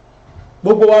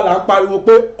 Gbogbo wa là ń pariwo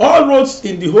pé all roads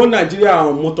in the whole Nigeria are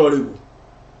unmotorable.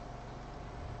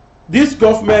 This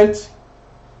government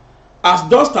has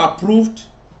just approved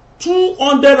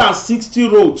 260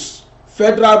 roads,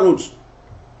 federal roads,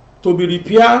 to be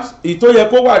repaired. Ìtó yẹ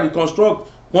kó wà reconstruct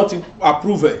wọ́n ti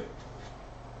approve ẹ̀.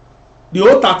 The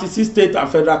whole 36 state and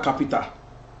federal capital.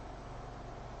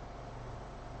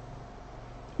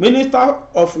 Minister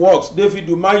of Works David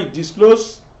Umahi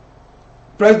disclosed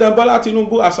President Bola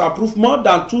Tinubu has approved more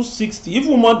than 260,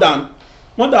 even more than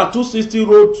 260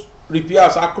 road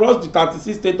repairs across the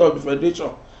 36 states of the Federation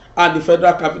and the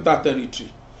Federal Capital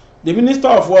Territory. The Minister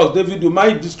of Works David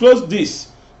Umahi disclosed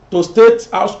this to State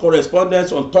House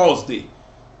correspondents on Thursday,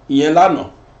 ìyẹn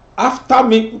lánàá, after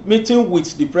meeting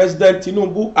with the President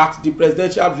Tinubu at the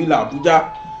Presidential Villa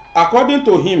Abuja. According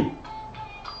to him,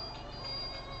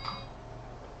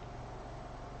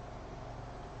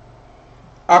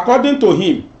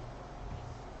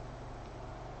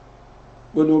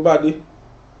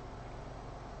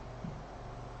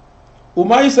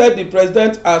 Umahi said the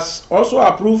President has also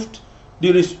approved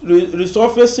the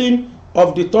resurfacing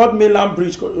of the third mainland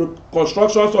bridge,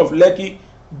 constructions of Lekki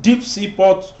Deep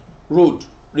Seaport Road,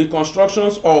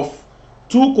 reconstructions of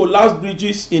 2 collapsed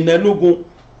bridges in Enugu,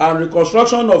 and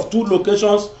reconstruction of 2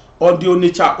 locations on the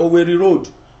Onitsha-Owerri Road.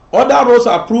 Other roads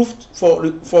approved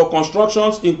for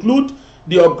constructions include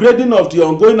the upgrading of the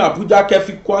ongoing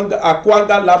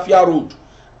Abuja-Kefi-Akwanga Lafia Road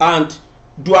and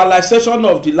dualization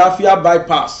of the Lafia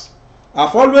bypass.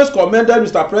 I've always commended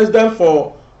Mr. President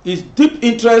for his deep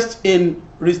interest in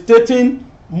restating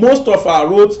most of our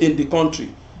roads in the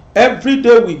country. Every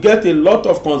day we get a lot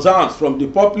of concerns from the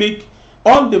public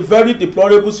on the very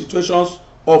deplorable situations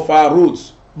of our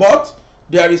roads. But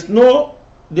there is no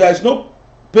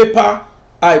paper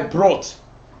I brought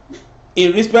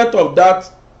in respect of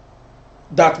that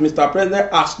Mr.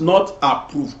 President has not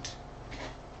approved.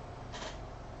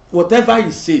 Whatever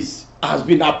he says has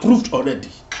been approved already.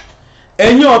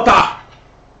 Ẹ̀yin ọ̀tá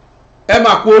ẹ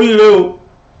máa kú oríire o.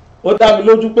 Ó dá mi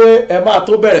lójú pé ẹ máa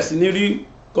tó bẹ̀rẹ̀ sí ní rí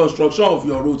construction of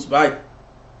your roads báyìí.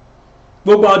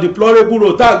 Gbogbo àwọn deplorable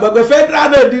road tá gbogbo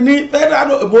federal road ní federal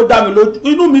road mo dá mi lójú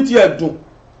inú mi ti ẹ̀ dùn.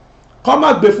 Kọ́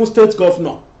máa gbé fún state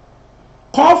governor.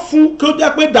 Kọ́ fún kí ó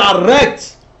jẹ́ pé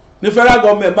direct ní federal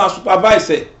government máa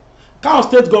supervise ẹ̀. Káwọn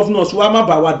state governors wá má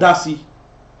bá wa dá sí.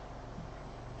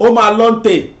 Ó máa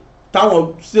lọ́ǹtẹ̀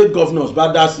táwọn state governors bá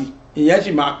dá sí. Ìyẹn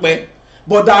sì máa pẹ́.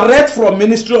 But direct from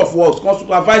Ministry of Works kan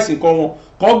supervise nǹkan wọn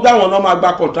kan gbá wọn náà máa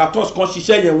gba contractors kan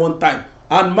ṣiṣẹ́ yẹn one time.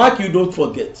 And mark you don't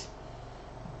forget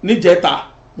níjẹta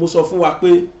mo sọ fún wa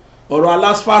pé ọ̀rọ̀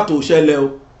alasfalt ò ṣẹlẹ̀ o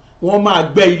wọ́n máa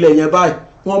gbẹ́ ilẹ̀ yẹn báyìí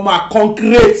wọ́n máa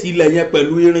concrete ilẹ̀ yẹn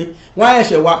pẹ̀lú irin wọ́n á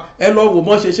ẹ̀ṣẹ̀ wa ẹ lọ wò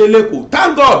mọ́ ṣe ṣe lẹ́kọ̀ọ́.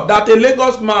 Thank God that a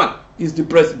Lagos man is the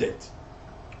president.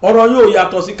 Ọ̀rọ̀ yóò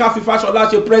yàtọ̀ sí káfí Fáṣọlá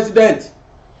ṣe president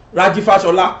Rájí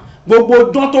Fáṣọlá gbogbo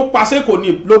dán tó pa sẹ́kọ̀ọ́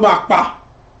ni ló máa pa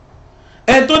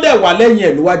ẹni tó dẹ̀ wà lẹ́yìn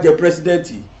ẹ̀ ló wá jẹ president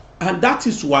yìí. And that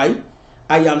is why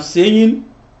I am saying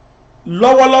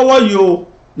lọ́wọ́lọ́wọ́ yìí o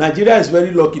Nigeria is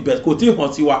very lucky but kò tí ì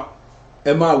hàn sí wa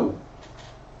ẹ máa wò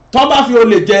tọ́ bá fi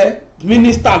olè jẹ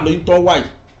minister ló ń tọ́ wáyé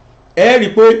ẹ rí i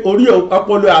pé orí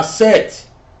ọpọlọ ẹ̀ set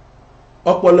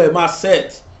ọpọlọ ẹ̀ máa set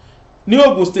ní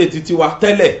Ogun State tiwa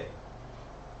tẹ́lẹ̀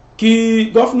kí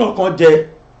gọ́fúnà kan jẹ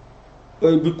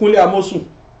Ìbíkúnlé Amósùn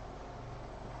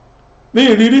mi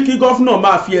ìrírí kí gọ́fúnà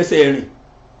máa fi ẹsẹ̀ rìn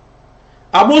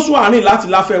Amósùn àárín láti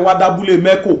láfẹ́ wá dábúlé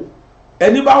Mẹ́kò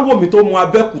ẹni bá wò mí tó mú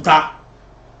Abẹ́òkúta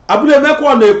abúlé Mẹ́kò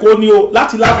ọ̀nà Èkó ni o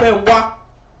láti láfẹ́ ń wá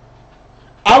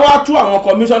a wá tú àwọn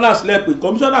commissioners lẹ́pẹ̀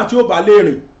commissioner tí ó bá lè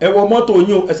rìn ẹ wọ mọ́tò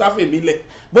yín o ẹ sáfè mí lẹ̀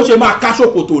bó ṣe máa ká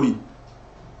ṣòkòtò rì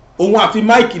òun àti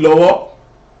máìkì lọ́wọ́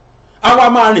a wá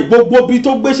máa rìn gbogbo bí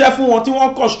tó gbéṣẹ́ fún wọn tí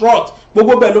wọ́n construct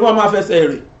gbogbo bẹ́ẹ̀ ló máa fẹsẹ̀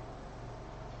rìn.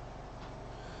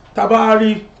 Tábà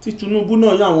rí tí Tinubu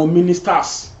náà yá àwọn ministers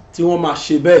tí wọ́n máa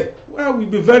ṣe bẹ́ẹ̀ well we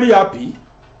be very happy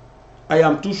I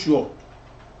am too sure.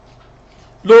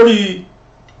 Lórí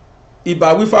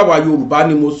ìbáwí fáwa Yorùbá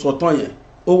ni mo sọ tán yẹn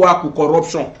ó wá kù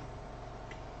corruption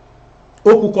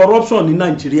ó kù corruption ní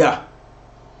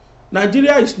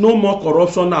Nigeria is no more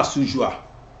corruption as usual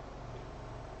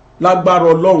lágbára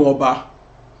Ọlọ́run ọba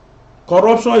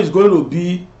corruption is going to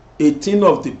be a thing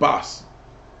of the past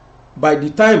by the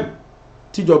time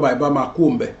tíjọba ìbá máa kú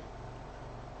ńbẹ̀.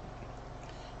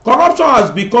 Corruption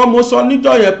has become mo sọ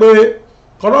níjọ́ yẹn pé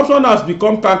corruption has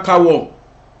become cankerworm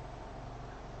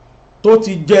tó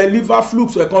ti jẹ liver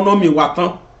flux economy wa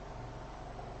tán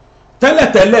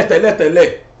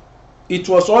tẹ́lẹ̀ it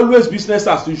was always business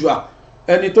as usual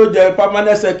ẹni tó jẹ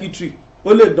permanent secretary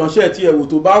ó lè dánṣẹ́ tí ẹ̀wò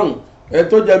tó bá wùn ẹni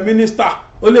tó jẹ minister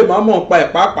ó lè má mọ̀ pa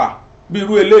ẹ̀ pàápàá bí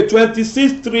irú ilé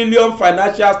 26 trillion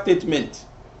financial statement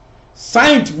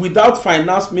signed without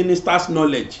finance minister's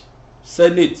knowledge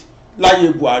Senate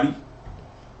láyé Buhari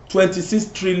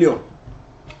 26 trillion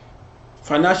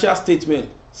financial statement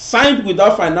signed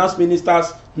without finance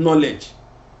minister's knowledge.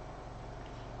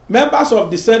 Members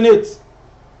of the Senate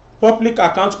Public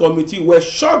Account Committee were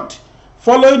shocked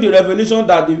following the revelation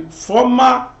that the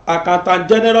former Accountant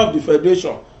General of the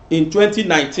Federation in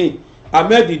 2019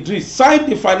 Ahmed Idris signed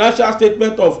the financial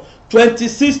statement of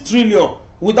 26 trillion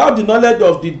without the knowledge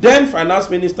of the then finance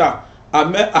minister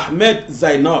Ahmed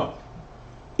Zainab.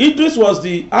 Idris was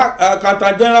the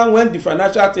accountant general when the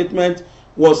financial statement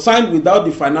was signed without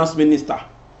the finance minister.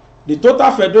 The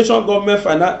total federal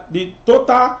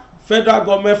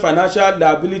government financial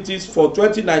liabilities for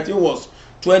 2019 was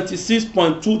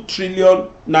 26.2 trillion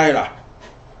naira.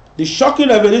 The shocking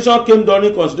revelation came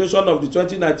during consideration of the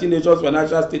 2019 nation's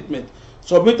financial statement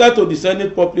submitted to the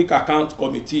Senate Public Account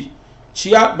Committee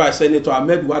chaired by Senator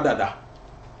Ahmed Wadada.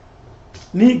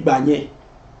 Ní ìgbà yẹn,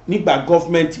 nígbà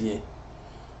government yẹn,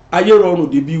 ayé rọrùn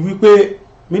débi wípé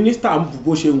minister ń bù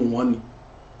bó ṣe wù wọ́n ni,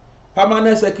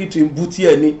 permanent secretary ń bù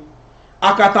tiẹ̀ ni,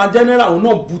 accountant general òun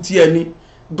náà ń bù tiẹ̀ ni,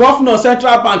 governor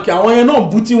central bank àwọn yẹn náà ń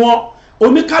bù tiwọn,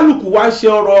 oníkálùkù wá ṣe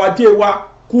ọrọ̀ ajé wa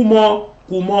kúmọ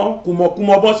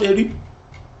bó ṣe rí.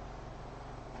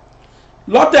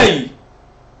 Lọ́tẹ̀ yìí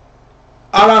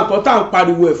ara nǹkan tá à ń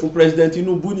pariwo ẹ̀ fún president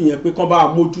Tinubu nìyẹn pé kán bá a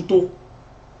mójútó,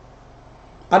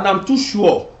 and I'm too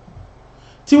sure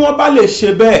tí wọ́n bá lè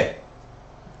ṣe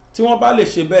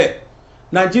bẹ́ẹ̀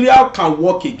Nigeria can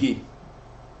work again.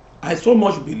 I so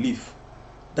much believe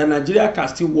that Nigeria can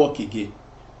still work again.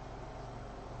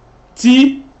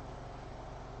 Tí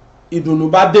ìdùnnú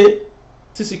bá dé,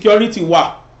 tí security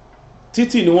wà,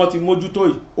 títì ni wọ́n ti mójútó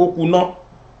yìí, ó kù náà,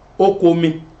 ó kù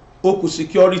omi, ó kù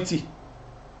security.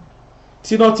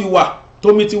 Tí náà ti wà,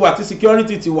 tómi ti wà, tí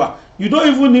security ti wà, you don't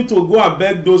even need to go and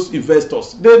beg those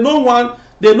investors. They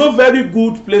know very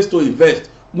good place to invest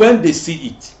when they see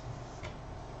it.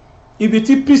 Ibi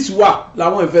tí peace wà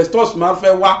làwọn investors máa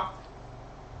fẹ́ wá.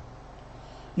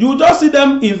 You just see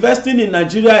them investing in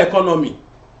Nigeria economy,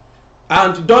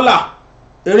 and dollar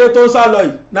èrè tó ń sá lọ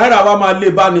yìí náírà wa máa lè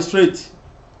bá ní straight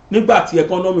nígbà tí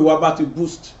economy wa bá ti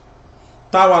boost,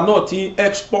 táwa náà ti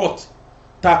export,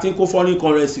 tá ti ń kó foreign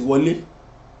currency wọlé.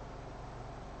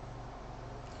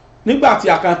 Nígbà tí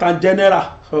accountant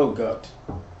general, oh God,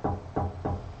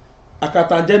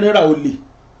 accountant general olè,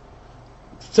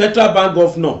 central bank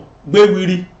governor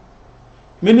gbéwìrì,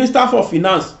 minister for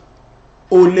finance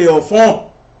olè ọ̀fọ́n,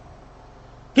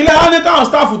 kí lè wá ní káwọn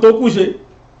staff tó kù ṣe?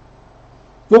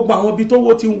 Gbogbo àwọn ibi tó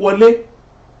wó ti ń wọlé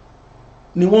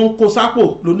ni wọ́n ń kó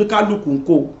sápò lóníkálùkù ń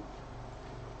kó.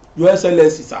 Your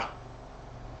Excellency sà,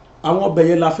 àwọn ọbẹ̀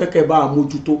yẹn la fẹ́ kẹ́ bá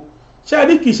àmójútó. Ṣé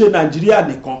rí kìí ṣe Nàìjíríà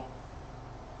nìkan,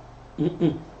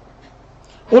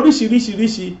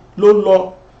 oríṣiríṣiríṣi ló ń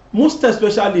lọ, most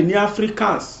especially ní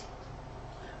Africans.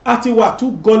 A ti wà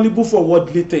too gullible for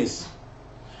worldly things.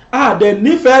 Dẹ̀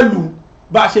nífẹ̀ẹ́ lù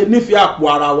bá ṣe nífẹ̀ẹ́ àpò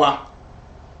ara wa.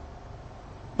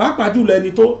 Pàápàá jùlọ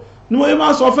ẹni tó ní wọ́n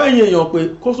máa sọ fẹ́yìn èèyàn pé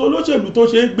kò sọ olóṣèlú tó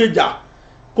ṣe é gbèjà,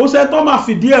 kò sẹ́ tó máa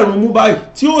fìdí ẹ̀rùn mú báyìí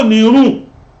tí ò ní rùn.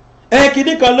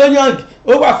 Kìíní kan ló yàn,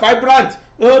 ó wà vibrant,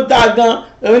 ó dáa gan,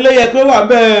 ló yẹ kó wà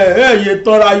bẹ́ẹ̀ yé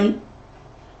tọ́ra yín.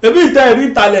 Ebi ìtẹ́ ẹ̀rí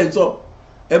ìtàlẹ̀ sọ,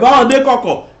 ẹ̀bá wọn dé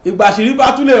kọ̀kọ̀, ìgbà àṣírí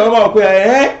bá tún lè rọ́bà pé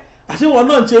àṣìwọ̀n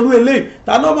náà ń ṣerú eléyìí,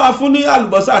 ta ló máa fún ní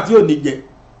àlùbọ́sà tí ò ní jẹ?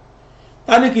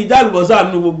 Ta ní kì í já àlùbọ́sà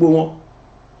nínú gbogbo wọn?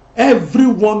 Every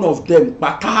one of them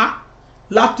pátá,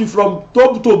 láti from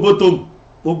top to bottom,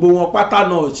 gbogbo wọn pátá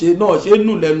náà ṣe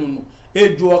nù lẹ́nu nù,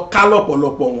 ejò ọ̀ká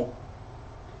lọ́pọ̀lọpọ̀ wọn.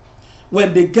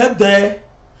 When they get there,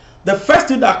 the first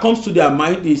thing that comes to their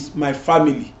mind is my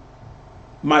family,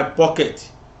 my pocket.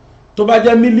 Tó bá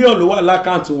jẹ́ mílíọ̀nù ló wà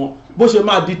lákàntì wọn, bó ṣe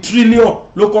máa di trillion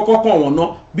ló kọ́kọ́ kàn wọ́n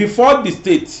ná before the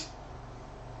state.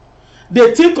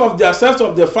 They think of themselves,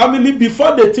 of their family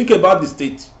before they think about the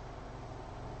state.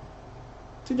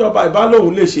 Tíjọba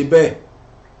ìbálòhùn lè ṣe bẹ́ẹ̀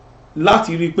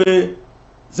láti rí pé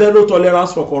zero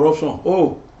tolerance for corruption.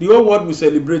 Oh, the whole world will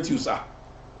celebrate you, sir.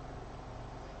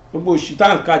 Gbogbo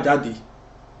òṣìṣẹ́ ń ká jáde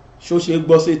ṣó ṣe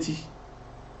gbọ́ sétí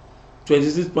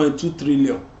 26.2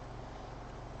 trillion.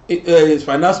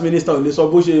 Finance minister ò lè sọ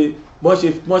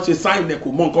bó ṣe sign ẹ̀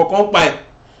kò mọ nǹkan kan pa ẹ̀.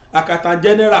 Accountant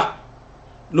general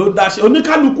ló dá ṣe,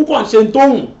 oníkálukú kàn ṣe ń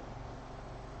tóhùn.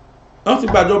 Wọ́n ti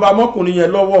gbàjọba mọ́kùnrin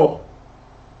yẹn lọ́wọ́,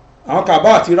 àwọn kàbá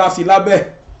àti rásí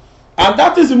lábẹ́. And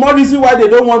that is the more reason why they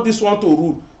don't want this one to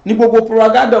rule. Ní gbogbo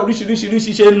propaganda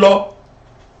oríṣiríṣiríṣi ṣe ń lọ.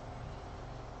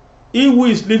 He who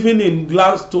is living in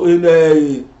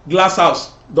glass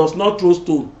house does not throw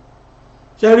stone.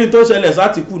 Ṣẹ́rí tó ṣẹlẹ̀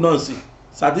sátìkù náà sí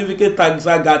certificate tag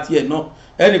saga tiẹ̀ náà.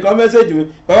 Ẹnìkan mẹ́sẹ̀jì mi,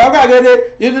 bàbá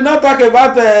gbàgede, you did not talk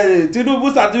about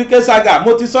Tinubu certificate saga.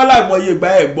 Mo ti sọ láìmọye ìgbà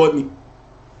ẹ̀ gbọ́ ni.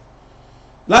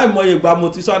 Láìmọye ìgbà mo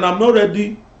ti sọ, and I'm not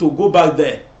ready to go back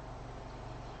there.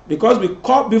 Because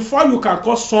before you can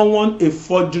call someone a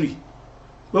forgery,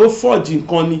 well, forge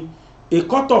nǹkan ni, a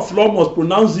court of law must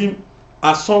pronounce him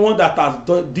as someone that has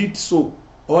did so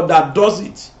or that does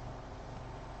it.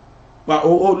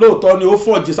 Lóòótọ́ ni ó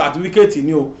forge certificate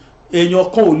ni o,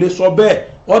 èèyàn kan ò lè sọ bẹ́ẹ̀,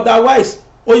 otherwise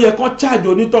ó yẹ kán charge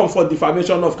onítọ̀hún for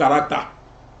defamation of character.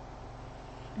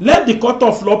 Let the court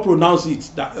of law pronounce it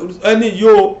that ẹni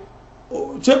yóò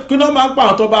ṣe kí ló máa ń pa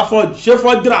àwọn tó bá fọ́ọ̀jì, ṣé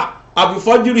fọ́jìrà àbí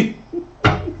fọ́jìrì.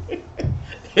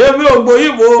 Èmi ò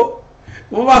gbòyìnbó,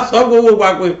 mo máa sọ gbogbo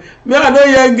pàpẹ, me I no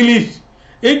hear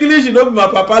English no be my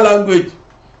papa language,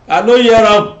 I no hear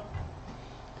am.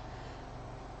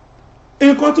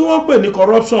 Nǹkan tí wọ́n pè ní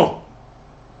corruption,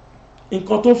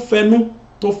 nǹkan tó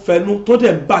fẹnu tó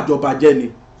dẹ̀ ń bàjọba jẹ́ ni,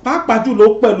 pàápàá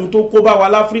jùlọ pẹ̀lú tó kó bá wa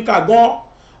láfíríkà gan.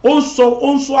 Ó ń sọ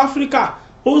Áfíríkà,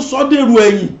 ó ń sọ dèrò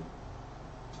ẹ̀yìn.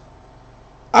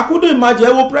 I couldn't imagine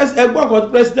ẹgbọ́n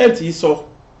kan president yìí sọ,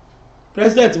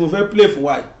 president mo fẹ́ play fún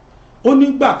wa yìí, ó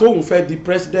nígbà tóun fẹ́ di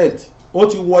president, ó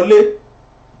ti wọlé,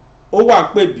 ó wà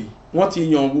pèbí, wọ́n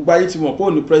ti yàn gbogbo ayé ti mọ̀ pé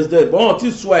òun ni president, but wọ́n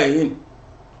ti swear in.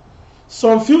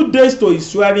 Some few days to his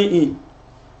swearing in,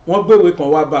 wọ́n gbéwèé kan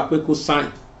wá bá pé kó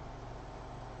sign.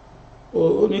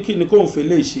 Ó ní kí ni kóun fẹ́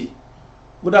lè ṣe,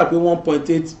 gbọ́dọ̀ pé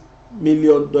 1.8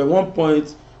 million,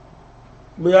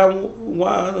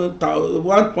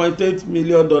 1.8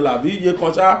 million dollar bí iye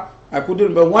kan ṣá, I couldn't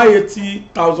remember,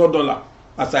 $180,000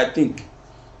 as I think,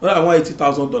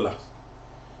 $180,000.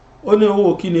 Ó ní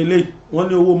owó kí ni eléyìí, wọ́n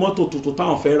ní owó mọ́tò tuntun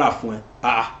táwọn fẹ́ rà fún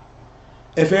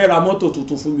ẹ fẹ́ ra mọ́tò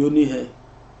tuntun fún mi, ó ní ẹ.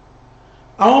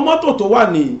 Àwọn mọ́tò tó wà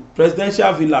ní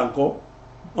presidential villa ńkọ́,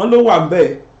 wọ́n ló wà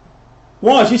ńbẹ̀,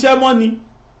 wọ́n ò ṣiṣẹ́ mọ́ ni,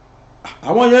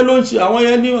 àwọn yẹn ló ń ṣe, àwọn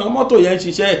yẹn ní mọ́tò yẹn ń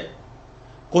ṣiṣẹ́,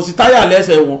 kò sí táyà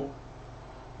lẹ́sẹ̀ wọn,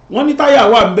 wọ́n ní táyà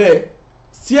wà ńbẹ̀,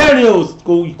 steering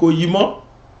kò yí mọ́,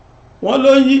 wọ́n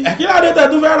ló ń yí, ẹ̀kíládé tẹ́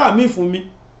tún fẹ́ rà mí fún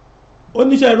mi, ó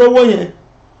níṣẹ́ rówó yẹn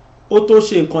ó tó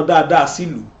ṣe nǹkan dáadáa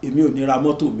sílùú, èmi ò ní ra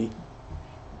mọ́tò mi.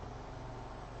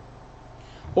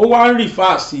 Ó wá ń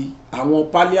rìfà sí àwọn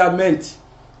parliament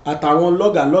àtàwọn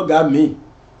lọ́gàlọ́gà míì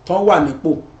tán wà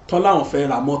nípò tán láwọn fẹ́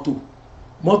ra mọ́tò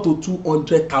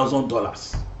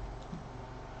 $200,000.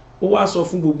 Ó wá sọ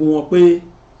fún gbogbo wọn pé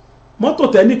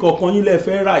mọ́tò tẹ́nì kọ̀ọ̀kan yín lẹ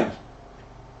fẹ́ rà yìí,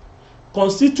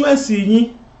 constituency yín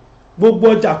gbogbo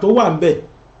ọjà tó wà ńbẹ̀,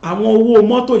 àwọn owó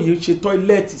mọ́tò yìí ṣe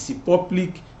tọ́ílẹ̀tì sí public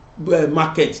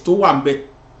market tó wà ńbẹ̀,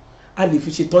 a lè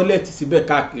fi ṣe tọ́ílẹ̀tì síbẹ̀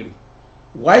káàkiri.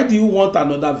 Why do you want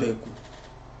another vehicle?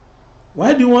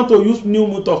 Why do you want to use new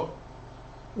motor?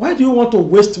 Why do you want to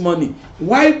waste money?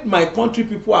 Why my country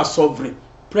people are suffering?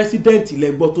 President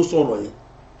ilẹ̀ gbọ́ tó sọ̀rọ̀ yẹn.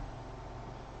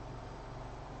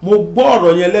 Mo gbọ́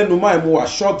ọ̀rọ̀ yẹn lẹ́nu máa mo wà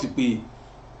shocked pé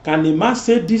can a man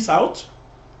say this out?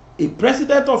 A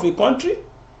president of a country?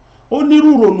 Ó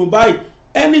nírú ronú báyìí,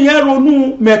 ẹni yẹn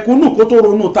ronú mẹ̀kúnnù kó tó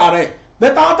ronú tara ẹ̀.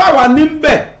 Bẹ́ẹ̀ táwọn táwa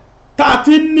níbẹ̀ tá a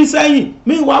ti ní sẹ́yìn,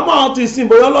 mí wàá máa ti sìn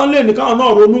bóyá Ọlọ́run lè nìkan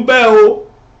náà ronú bẹ́ẹ̀ o.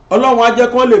 Ọlọ́run á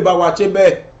jẹ́ kán lè bá wa ṣe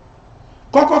bẹ́ẹ̀.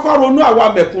 Kọ́kọ́kọ́ ronú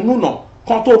àwa mẹ̀kúnnù náà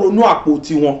kán tó ronú àpò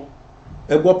tiwọn.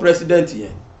 Ẹ gbọ́ president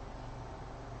yẹn.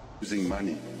 Using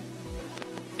money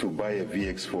to buy a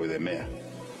VX for the mayor.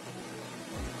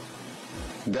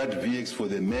 That VX for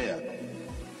the mayor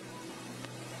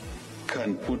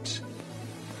can put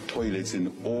toilets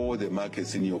in all the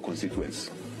markets in your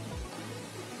constituents.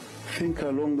 Think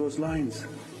along those lines.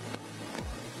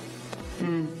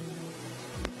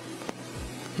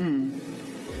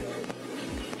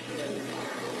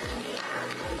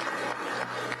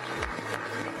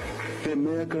 The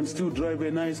mayor can still drive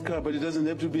a nice car, but it doesn't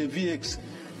have to be a VX.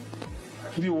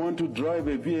 If you want to drive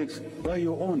a VX, buy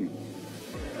your own.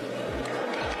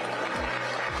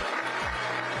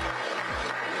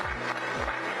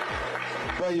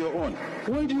 Buy your own.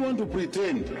 Why do you want to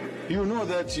pretend? You know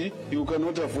that you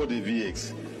cannot afford a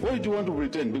VX. Why do you want to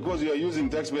pretend? Because you are using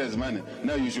taxpayers' money.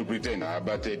 Now you should pretend.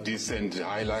 But a decent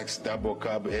Hilux, double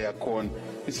cab, aircon,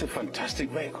 it's a fantastic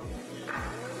vehicle.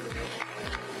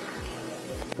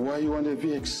 Why you want a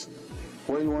VX?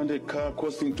 Why you want a car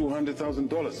costing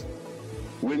 $200,000?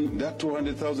 When that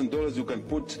 $200,000 you can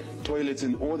put toilets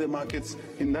in all the markets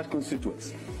in that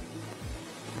constituency.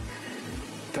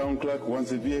 Town clerk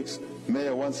wants a VX,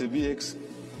 mayor wants a VX,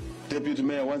 deputy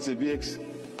mayor wants a VX.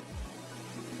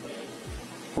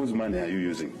 Whose money are you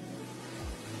using?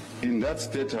 In that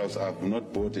state house, I have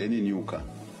not bought any new car.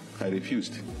 I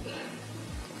refused.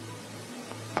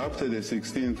 After the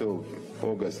 16th of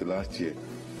August last year,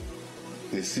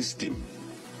 the system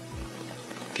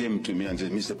came to me and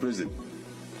said, Mr. President,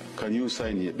 can you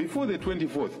sign here? Before the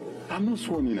 24th, I'm not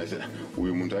sworn in. I said,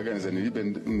 I'm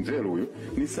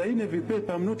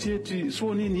not yet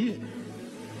sworn in here.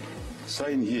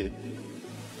 Sign here.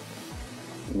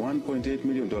 $1.8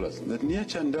 million. That near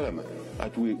Chandalama,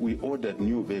 we ordered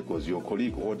new vehicles. Your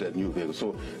colleague ordered new vehicles.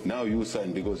 So now you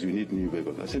sign because you need new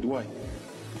vehicles. I said, why?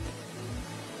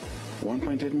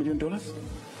 $1.8 million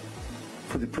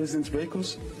for the president's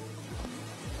vehicles?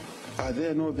 Are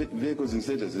there no vehicles in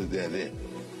statuses? They are there.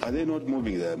 Are they not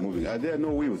moving? They are moving. Are there no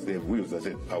wheels? They have wheels. I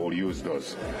said, I will use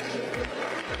those.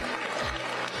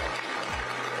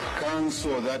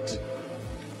 Cancel that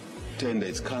tender.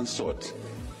 It's cancelled.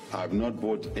 I have not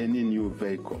bought any new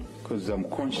vehicle because I'm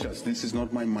conscious this is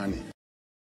not my money.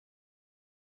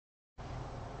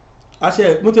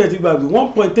 àṣẹ mo tẹ̀ ti gbàgbé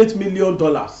 $1.8 million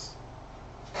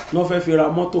náà fẹ́ fi ra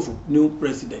mọ́tò fún new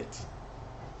president.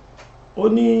 Ó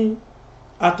ní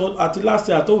àti last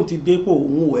year àtọ́hún ti dépò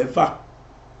òun ò ẹ́fà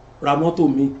ra mọ́tò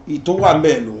mi ìtò wà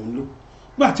mẹ́ẹ̀ lòun ló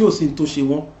gbà tí ò sí tó ṣe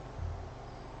wọ́n.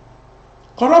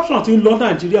 Corruption ti ń lọ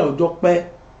Nàìjíríà ọjọ́ pẹ́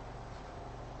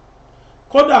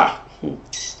kódà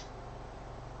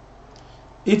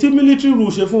ìtí military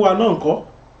rule ṣe fún wa náà ńkọ́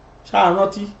ṣáà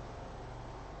rántí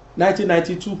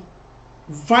 1992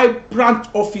 vibrant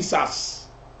officers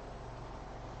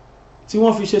tí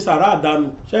wọ́n fi ṣe sàrá àdánù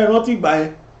ṣe rántí ìgbà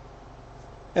yẹn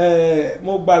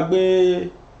mo gbàgbé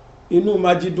inú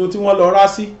Majidun tí wọ́n lọ rá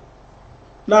sí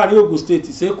láàrin Ogun State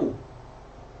seko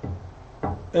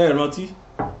rántí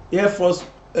Air Force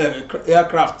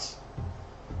aircraft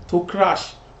to crash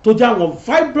tó jẹ́ àwọn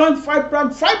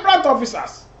vibrant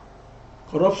officers.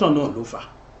 Corruption náà ló fà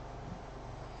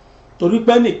torí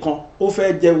pé nìkan ó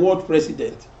fẹ́ jẹ world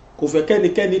president kò fẹ́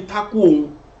kẹ́nikẹ́ni tákù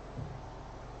òun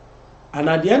and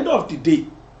at the end of the day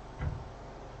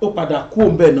ó padà kú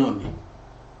òun bẹ́ẹ̀ náà ni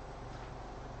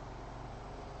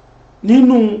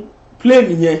nínú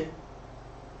plane yẹn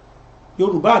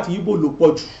Yorùbá àti Ìgbò ló pọ̀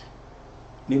jù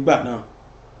nígbà náà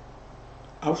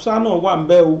Haúsá náà wà ń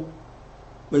bẹ̀ o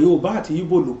pé Yorùbá àti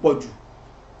Ìgbò ló pọ̀ jù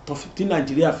tí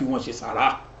Nàìjíríà fi wọ́n ṣe sàrà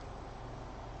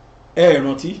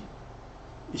rántí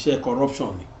iṣẹ́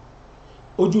corruption ni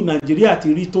ojú Nàìjíríà ti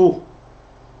rí tó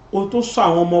o tó sọ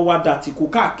àwọn ọmọ wa dàtìkú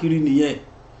káàkiri nìyẹn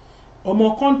ọmọ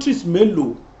countries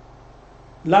mélòó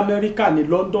l'Amẹ́ríkà ní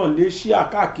London l'Asia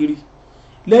káàkiri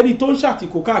lẹ́rí tó ń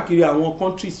ṣàtìkú káàkiri àwọn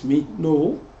countries mi no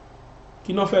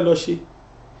kí náà fẹ́ lọ ṣe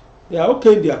they are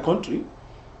okay in their country.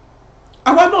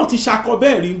 Àwa náà ti ṣakọ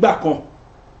bẹ́ẹ̀ rí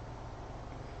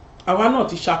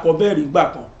gbà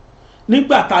kan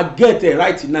nígbà tá get it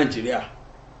right in Nigeria.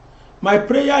 My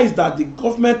prayer is that the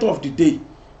government of the day,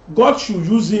 God should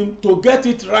use him to get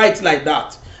it right like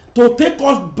that, to take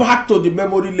us back to the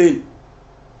memory lane.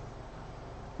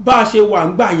 Bá a ṣe wà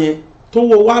ń gbà yẹn tó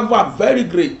wo wá very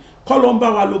great kọ́lọ́mbà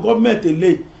wa lo government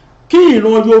èlé kí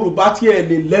ìran Yorùbá tí ẹ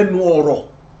lè lẹ́nu ọ̀rọ̀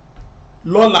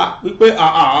lọ́la wípé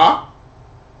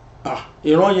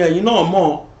ìran yẹn ẹ̀yin náà mọ̀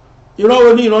ìran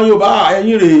wo ní ìran Yorùbá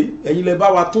ẹ̀yin rèé ẹ̀yin lè bá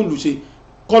wa tún lù ṣe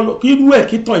kí irú ẹ̀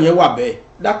kí tàn yẹn wà bẹ́ẹ̀.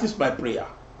 That is my prayer.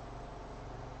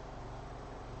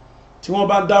 Tí wọ́n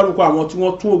bá dárúkọ àwọn tí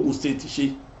wọ́n tún Ogun State ṣe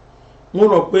wọ́n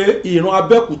rò pé ìran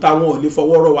Abẹ́òkúta wọn ò lè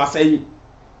fọwọ́ rọ́ wa sẹ́yìn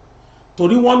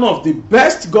torí one of the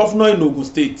best governor in Ogun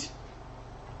State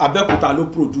Abẹ́òkúta ló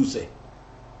produce ẹ̀.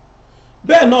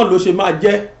 Bẹ́ẹ̀ náà ló ṣe máa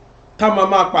jẹ́ tá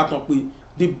máa pàtàn pé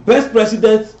the best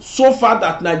president so far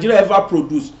that Nigeria ever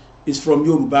produced is from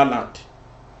Yoruba land.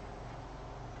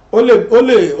 Ó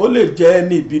lè jẹ́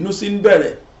ẹni ìbínú sí ń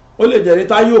bẹ̀rẹ̀ ó lè jẹ́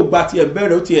níta yóò gba tiẹ̀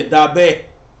bẹ̀rẹ̀ ó tiẹ̀ dá bẹ́ẹ̀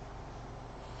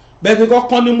bẹ́ẹ̀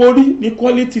kọ́kọ́ ni mo rí ní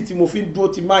quality tí mo fi ń dúró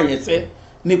ti máa yẹn sẹ́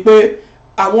ni pé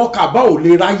àwọn kàbá ò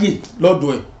lè ráyè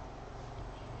lọ́dọ̀ ẹ̀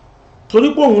torí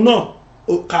pé òun náà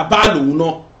kàbá lòun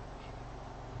náà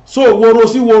so woro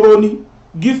sí woro ni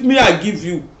give me I give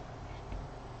you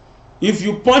if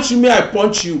you punch me I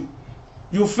punch you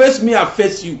you face me I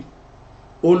face you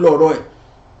ó lọ̀rọ̀ ẹ̀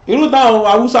irú táwọn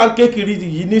Haúsá kékeré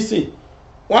yìí nísìn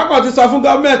wọ́n kàn ti sọ fún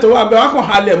gọ́ọ̀mẹ̀ntì wà bẹ́ẹ̀ wọ́n kàn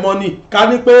halẹ̀ mọ́ ni ká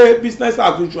ní pé business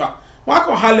as usual wọ́n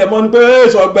kàn halẹ̀ mọ́ ni pé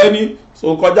sọgbẹ́ni so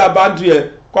kọjá báńdì ẹ̀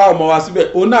kọ́ ọmọ wa síbẹ̀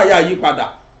òun náà yà yí padà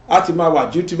láti máa wà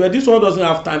duty but this one doesn't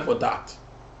have time for that.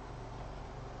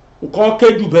 Nǹkan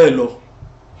kéjù bẹ́ẹ̀ lọ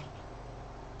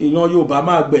ìran Yorùbá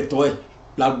máa gbẹ̀tọ́ ẹ̀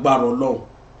lágbára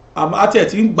Ọlọ́run àti ẹ̀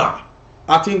ti ń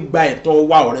gba ẹ̀tọ́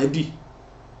wa already.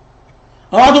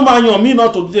 Àwọn tó máa yàn mí náà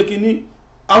tó jẹ́ kínní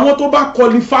àwọn tó bá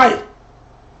qualify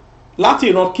láti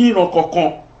ìran kí ìran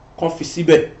kan fi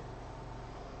síbẹ̀.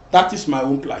 That is my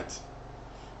own plight.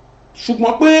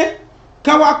 Ṣùgbọ́n pé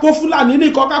káwá kó Fúlàní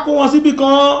nìkan ká kó wọn síbi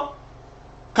kan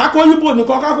ká kó Yíbò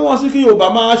nìkan ká kó wọn sí kí Yorùbá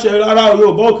máa ṣe rárá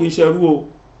Yorùbá ò kì í ṣerú o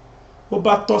ó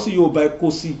bá tọ́ sí Yorùbá kó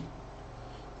sí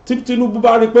tí Tinubu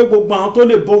bá rí pé gbogbo àwọn tó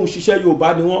lè bóun ṣiṣẹ́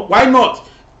Yorùbá ni wọ́n why not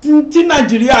tí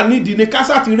Nàìjíríà nídìí ní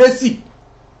kásá ti rẹ́sì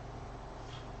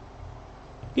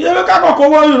kí ẹ fẹ́ ká kọ́kọ́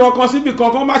wọ́n ìran kan síbi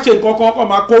kankan má ṣe nǹkan kan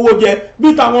máa kówó jẹ bí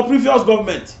tàwọn previous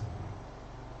government.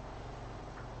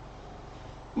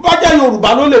 Bá jẹ́ Yorùbá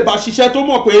ló lè bá ṣiṣẹ́ tó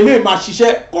mọ̀ pé eléyìí máa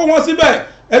ṣiṣẹ́ kó wọ́n síbẹ̀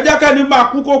ẹ jẹ́ kẹ́ni máa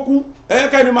kú kó kú ẹ jẹ́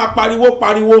kẹ́ni máa pariwo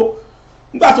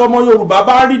nígbà tí ọmọ Yorùbá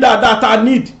bá rí dáadáa tá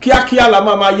need kíákíá la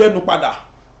máa yẹnu padà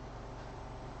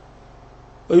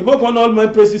Oyibo can all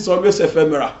men praises always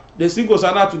ephemeral. They sing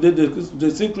Hosanna today, they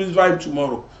sing crucify him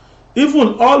tomorrow.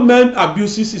 Even all men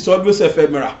abuses is always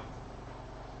ephemeral.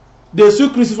 They still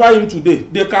crucify him today.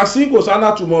 They can sing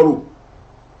Hosanna tomorrow.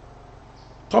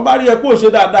 Tọ́ bá rí ẹ pé ó ṣe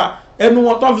dáadáa, ẹnu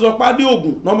wọn tó fi sọ pàdé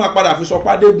Ògún náà máa padà fi sọ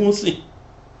pàdé Gúnsìn.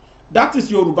 That is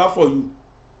Yoruba for you.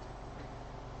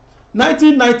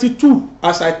 1992,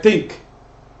 as I think,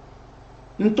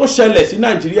 n tó ṣẹlẹ̀ sí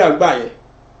Nàìjíríà gbà yẹn.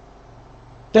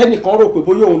 Tẹ́nìkan rò pé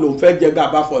bóyá òun lòun fẹ́ jẹ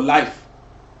gàba for life.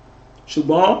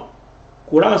 Ṣùgbọ́n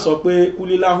Quran sọ pé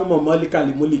kúlíláhùmọ̀ mọ́líkà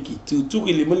lèmúlìkì tí ó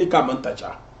túkì lèmúlìkà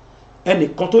mọ́ntàjà.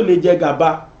 Ẹnìkan tó lè jẹ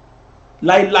gàba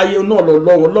láíláyé náà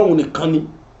lọ́wọ́ Ọlọ́run nìkan ni.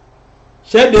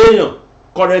 Ṣẹ́dẹ̀ èèyàn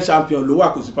current champion ló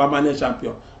wà kò sí permanent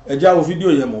champion. Ẹ jẹ́ àwọn fídíò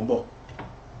yẹn mò ń bọ̀.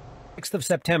 6th of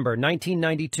September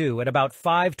 1992 at about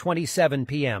 5:27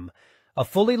 p.m., a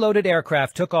fully loaded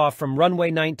aircraft took off from runway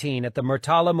 19 at the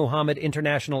Murtala Muhammad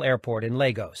International Airport in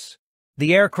Lagos.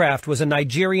 The aircraft was a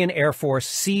Nigerian Air Force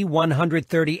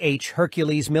C-130H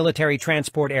Hercules military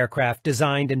transport aircraft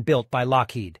designed and built by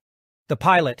Lockheed. The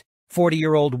pilot,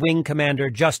 40-year-old Wing Commander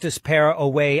Justice Para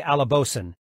Owe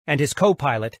Alabosan, and his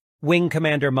co-pilot, Wing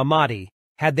Commander Mamadi,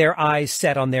 had their eyes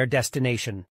set on their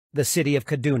destination, the city of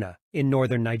Kaduna in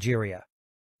northern Nigeria.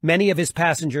 Many of his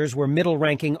passengers were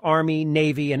middle-ranking Army,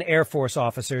 Navy, and Air Force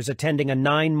officers attending a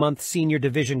 9-month senior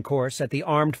division course at the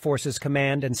Armed Forces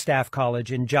Command and Staff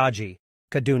College in Jaji,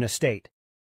 Kaduna State.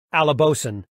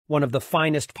 Alabosan, one of the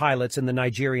finest pilots in the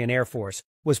Nigerian Air Force,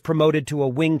 was promoted to a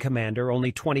wing commander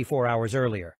only 24 hours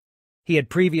earlier. He had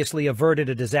previously averted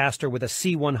a disaster with a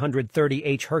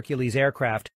C-130H Hercules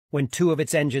aircraft when 2 of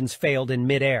its engines failed in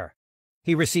mid-air.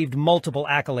 He received multiple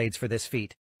accolades for this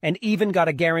feat, and even got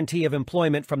a guarantee of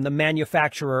employment from the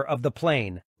manufacturer of the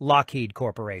plane, Lockheed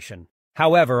Corporation.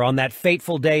 However, on that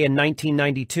fateful day in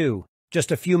 1992,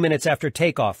 just a few minutes after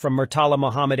takeoff from Murtala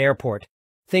Muhammad Airport,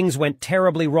 things went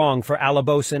terribly wrong for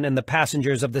Alabosan and the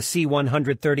passengers of the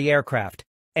C-130 aircraft,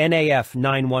 NAF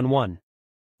 911.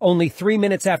 Only 3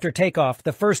 minutes after takeoff,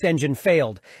 the first engine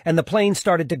failed, and the plane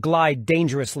started to glide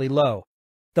dangerously low.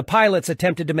 The pilots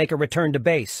attempted to make a return to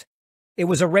base. It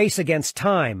was a race against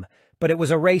time, but it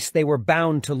was a race they were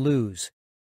bound to lose.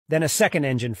 Then a second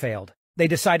engine failed. They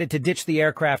decided to ditch the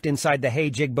aircraft inside the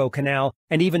Hay-Jigbo Canal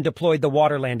and even deployed the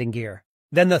water landing gear.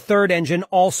 Then the third engine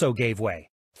also gave way.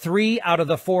 3 out of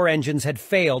the 4 engines had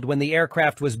failed when the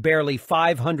aircraft was barely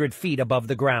 500 feet above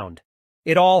the ground.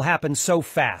 It all happened so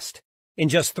fast. In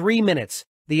just 3 minutes,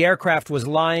 the aircraft was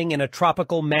lying in a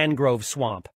tropical mangrove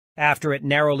swamp after it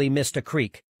narrowly missed a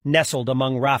creek, nestled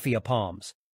among raffia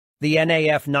palms. The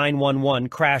NAF 911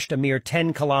 crashed a mere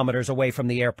 10 kilometers away from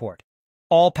the airport.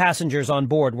 All passengers on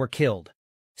board were killed.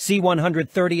 C-130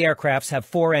 aircrafts have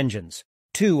 4 engines,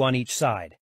 2 on each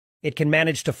side. It can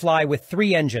manage to fly with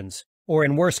 3 engines, or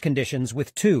in worse conditions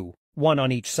with 2, 1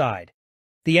 on each side.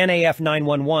 The NAF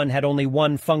 911 had only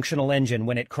 1 functional engine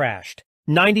when it crashed.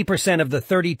 90% of the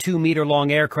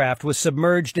 32-meter-long aircraft was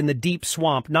submerged in the deep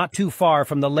swamp not too far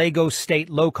from the Lagos State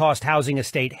low-cost housing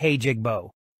estate Hay-Jigbo.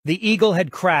 The Eagle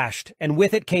had crashed, and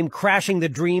with it came crashing the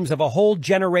dreams of a whole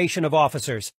generation of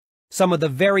officers, some of the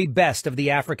very best of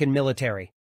the African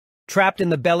military. Trapped in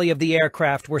the belly of the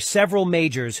aircraft were several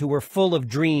majors who were full of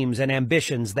dreams and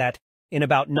ambitions that, in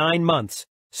about 9 months,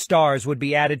 stars would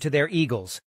be added to their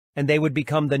Eagles, and they would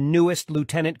become the newest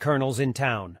lieutenant colonels in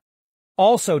town.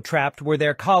 Also trapped were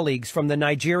their colleagues from the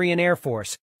Nigerian Air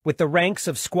Force, with the ranks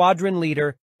of squadron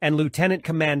leader and lieutenant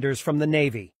commanders from the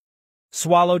Navy.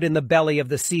 Swallowed in the belly of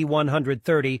the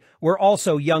C-130 were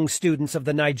also young students of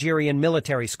the Nigerian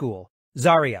military school,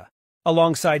 Zaria,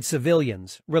 alongside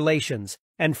civilians, relations,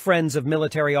 and friends of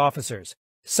military officers,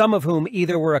 some of whom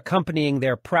either were accompanying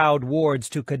their proud wards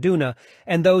to Kaduna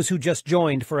and those who just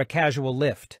joined for a casual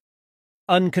lift.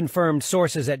 Unconfirmed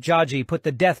sources at Jaji put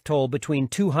the death toll between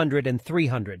 200 and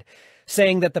 300,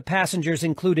 saying that the passengers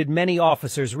included many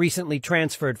officers recently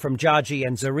transferred from Jaji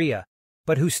and Zaria,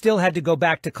 but who still had to go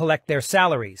back to collect their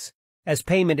salaries, as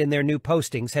payment in their new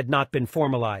postings had not been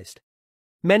formalized.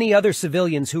 Many other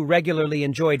civilians who regularly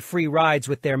enjoyed free rides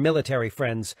with their military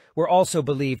friends were also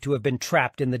believed to have been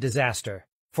trapped in the disaster.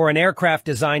 For an aircraft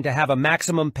designed to have a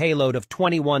maximum payload of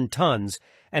 21 tons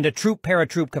and a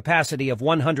troop-paratroop capacity of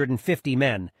 150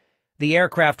 men, the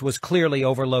aircraft was clearly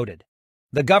overloaded.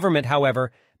 The government,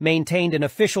 however, maintained an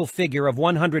official figure of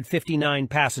 159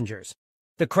 passengers.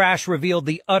 The crash revealed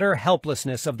the utter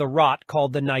helplessness of the rot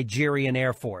called the Nigerian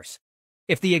Air Force.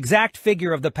 If the exact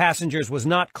figure of the passengers was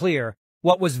not clear,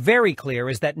 what was very clear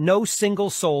is that no single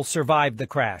soul survived the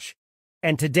crash.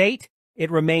 And to date, it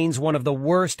remains one of the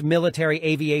worst military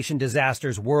aviation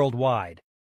disasters worldwide.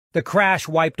 The crash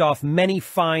wiped off many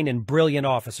fine and brilliant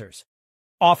officers.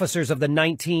 Officers of the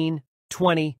 19,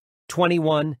 20,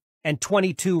 21, and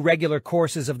 22 regular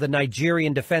courses of the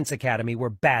Nigerian Defense Academy were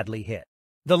badly hit.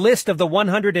 The list of the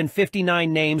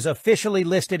 159 names officially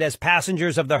listed as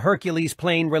passengers of the Hercules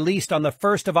plane released on the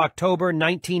 1st of October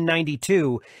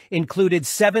 1992 included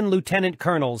 7 lieutenant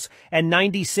colonels and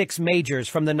 96 majors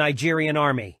from the Nigerian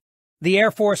Army. The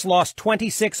Air Force lost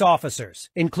 26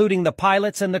 officers, including the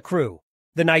pilots and the crew.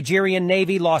 The Nigerian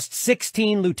Navy lost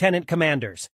 16 lieutenant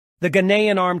commanders. The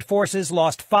Ghanaian Armed Forces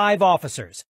lost 5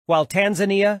 officers, while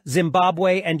Tanzania,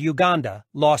 Zimbabwe, and Uganda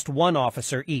lost 1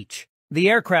 officer each. The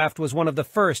aircraft was one of the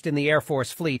first in the Air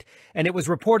Force fleet, and it was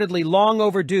reportedly long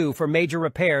overdue for major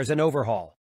repairs and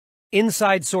overhaul.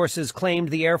 Inside sources claimed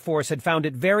the Air Force had found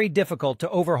it very difficult to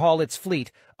overhaul its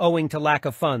fleet owing to lack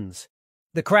of funds.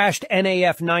 The crashed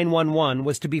NAF 911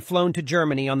 was to be flown to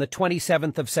Germany on the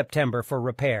 27th of September for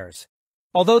repairs.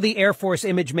 Although the Air Force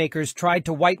image makers tried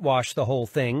to whitewash the whole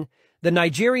thing, the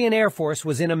Nigerian Air Force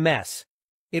was in a mess.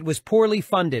 It was poorly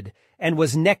funded and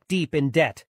was neck-deep in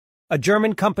debt. A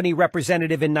German company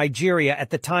representative in Nigeria at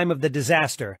the time of the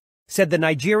disaster said the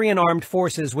Nigerian Armed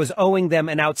Forces was owing them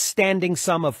an outstanding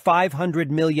sum of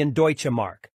 500 million Deutsche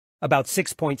Mark, about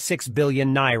 6.6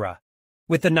 billion naira,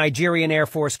 with the Nigerian Air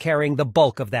Force carrying the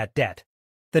bulk of that debt.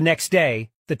 The next day,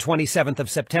 the 27th of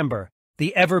September,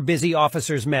 the ever-busy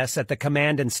officers' mess at the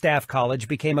Command and Staff College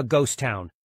became a ghost town,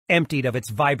 emptied of its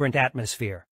vibrant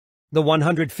atmosphere. The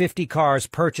 150 cars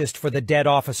purchased for the dead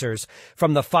officers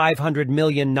from the 500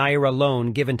 million naira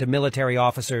loan given to military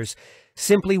officers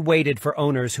simply waited for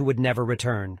owners who would never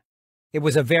return. It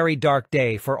was a very dark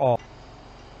day for all.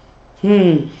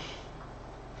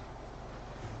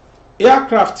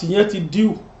 Aircraft yẹn ti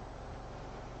due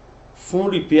fún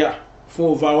repair, fún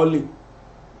overhauling.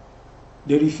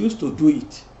 They refuse to do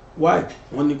it. Why?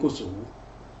 Wọ́n ní kò sówó.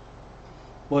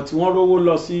 But wọ́n rówó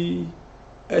lọ sí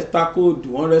Estacode,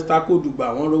 wọ́n Estacode gbà,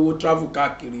 wọ́n rówó travel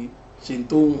káàkiri ṣe ń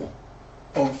tó wọ̀n.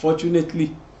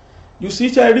 Unfortunately, you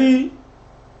see, Cherry,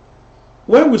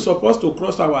 when we supposed to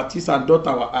cross our teeth and dot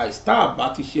our eyes, tá a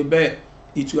bá ti ṣe bẹ́ẹ̀,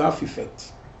 it will have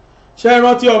effect. Ṣé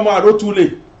rántí ọmọ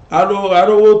Àrótúlé,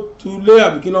 Àrówó Túlé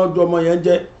àbí kí náà ju ọmọ yẹn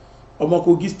jẹ́, ọmọ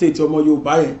Kogi State, ọmọ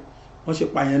Yorùbá yẹn, wọ́n ṣe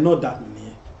pa yẹn náà dànù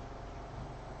nìyẹn.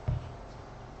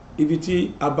 Ibi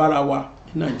tí abára wa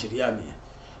ní Nàìjíríà nìyẹn.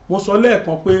 Mo sọ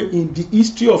lẹ́ẹ̀kan pé in the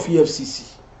history of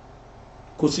EFCC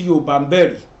kò sí Yorùbá ń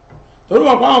bẹ̀rì. Torí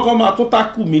wọn pa àwọn kan máa tún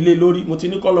tákù mí lé lórí, mo ti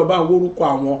ní kọ́ lọ bá àwọn orúkọ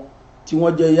àwọn tí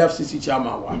wọ́n jẹ́ EFCC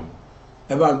chairman wa.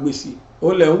 Ẹ bá gbé sí.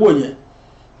 Ó lẹ̀ ń wò yẹn.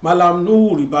 Malam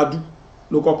Nuhu Ribadu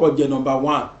ló kọ́kọ́ jẹ́ number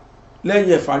 1. Lẹ́yìn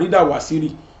ẹ̀ Farida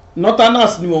Wasiri.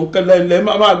 Northerners ni wọ́n kẹ́lẹ́ ilẹ̀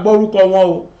máa gbọ́ orúkọ wọn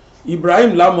o.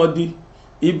 Ibrahim Lamodi,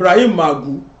 Ibrahim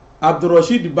Magu,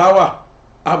 Abdulrasheed Bawa,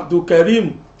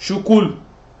 Abdulkarim Shukul,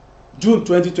 June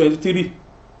 2023,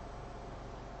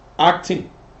 acting.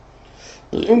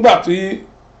 Nígbà tí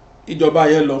ìjọba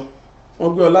yẹn lọ,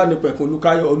 wọ́n gbé Ọlánìpẹ̀kun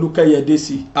Olúkẹ́yẹdé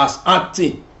sí as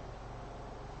acting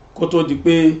kó tó di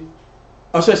pé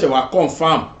ó ṣẹ̀ṣẹ̀ wá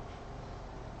confirm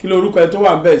kí lórúkọ ẹ tó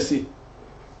wà bẹ́ẹ̀ sí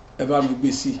ẹ bá mi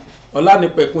gbé sí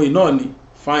Ọlánìpẹ̀kun náà ni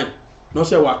fine náà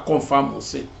ṣẹ̀ wá confirm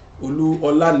sí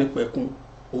Ọlánìpẹ̀kun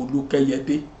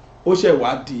Olúkẹ́yẹdé ó ṣẹ̀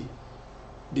wá di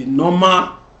the normal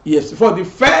EFCC for the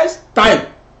first time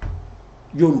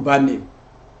Yoruba name.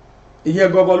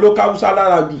 Ìyẹn gangan ló káwúsá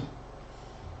lára jù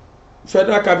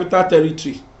Federal Capital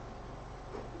Territory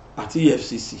àti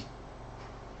EFCC.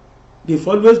 They've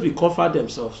always been covered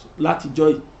themselves láti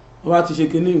joy. Wọ́n bá ti ṣe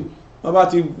kinní, wọ́n bá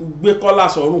ti gbé kọ́là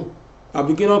sọ́rùn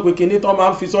àbí kí wọ́n pe kinní tó máa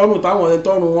ń fi sọ́rùn táwọn ẹni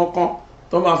tọ́rùn wọn kán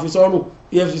tó máa fi sọ́rùn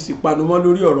EFCC panumọ́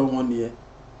lórí ọ̀rọ̀ wọn nìyẹn.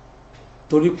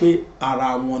 Torí pé ara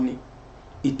wọn ni.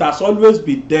 It has always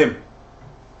been them.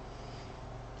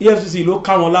 EFCC ló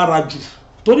ká wọn lára jù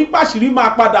torí pàṣírí máa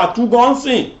padà tú gan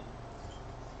sìn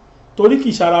torí kì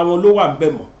í ṣara wọn ló wà ń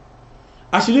bẹ̀ mọ́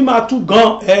àṣírí máa tú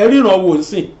gan ríran wò ń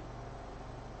sìn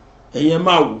ẹ̀yẹn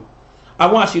máa wò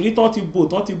àwọn àṣírí tán ti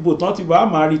bò á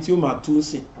máa rí tí ó máa tú ń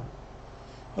sìn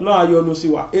Ọlọ́run á yọ́nú sí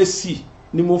wa èsì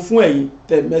ni mo fún ẹ̀yin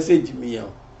tẹ mẹ́sẹ̀jì mi yẹn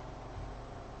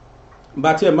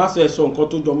bá tí ẹ má ṣe sọ nǹkan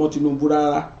tó jọmọ́ Tinubu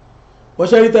rárá bó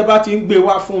ṣe rí tẹ bá ti ń gbé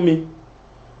wá fún mi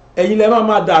ẹ̀yin lẹ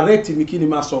máa direct mi kí ni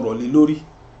máa sọ̀rọ̀ lé lórí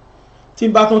tí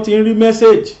n bá tún ti ń rí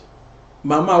message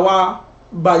màmá wa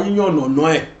bá yín yànnàná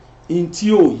ẹ̀ in tí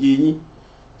ò yé yín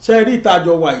ṣe rí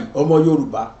ìtajọ wà yìí ọmọ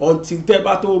Yorùbá ọ̀ntì tẹ́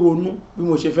bá tó ronú bí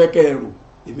mo ṣe fẹ́ kẹ́ ẹ rò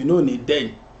èmi náà ní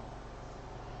dẹ́yìn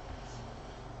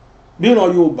bíran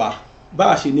Yorùbá bá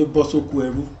a ṣe ní bọ́ sóko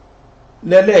ẹrú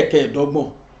lẹ́lẹ́ẹ̀kẹ́ẹ̀dọ́gbọ̀n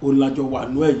òun lájọ wà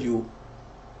nú ẹ̀ yìí o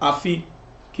àfi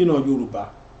kíran Yorùbá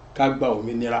ká gba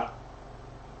òmìnira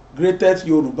greatest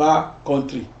Yoruba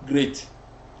country great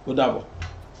ó dàbọ̀.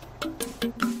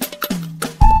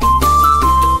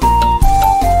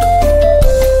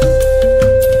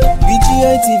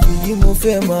 BGI TV yìí mo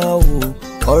fẹ́ máa wò,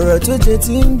 ọ̀rọ̀ tó jẹ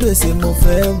tí ń gbèsè mo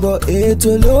fẹ́ gbọ́,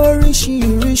 ètò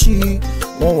lóríṣiríṣi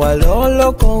wọ́n wà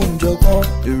lọ́lọ́kan òjọ̀kan,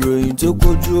 ìròyìn tó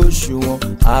kojú òṣùwọ̀n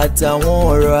àtàwọn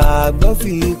ọ̀rọ̀ àgbọ́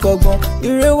fi kọ́gbọ́n,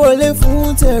 eré wọlé fún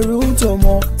tẹ̀rù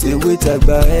tọmọ tèwe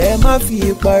tàgbà ẹ má fi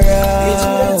para.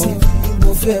 BGI TV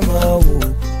mo fẹ́ máa wò,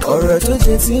 ọ̀rọ̀ tó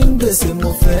jẹ tí ń gbèsè mo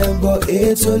fẹ́ gbọ́,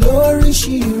 ètò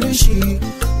lóríṣiríṣi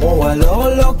wọ́n wà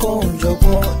lọ́lọ́kan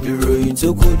òjọ̀kan, ìròyìn tó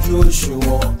kojú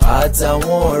òṣùwọ̀n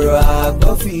àtàwọn ọ̀rọ̀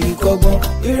àgbọ́ fi kọ́gbọ́n,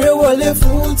 eré wọlé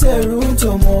fún tẹ̀rù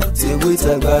tọmọ tèwe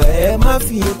tàgbà ẹ má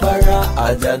fi para.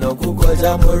 Àdànà kú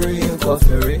kọjá mórí nǹkan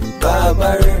fèrè, bàbá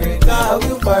rere káwí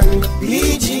parí.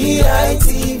 BGI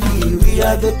TV, we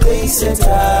are the pace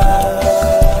setter.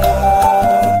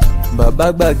 Bàbá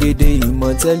gbàgede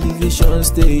ìmọ̀ tẹlifíṣọ̀n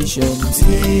station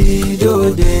tí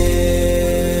dòde.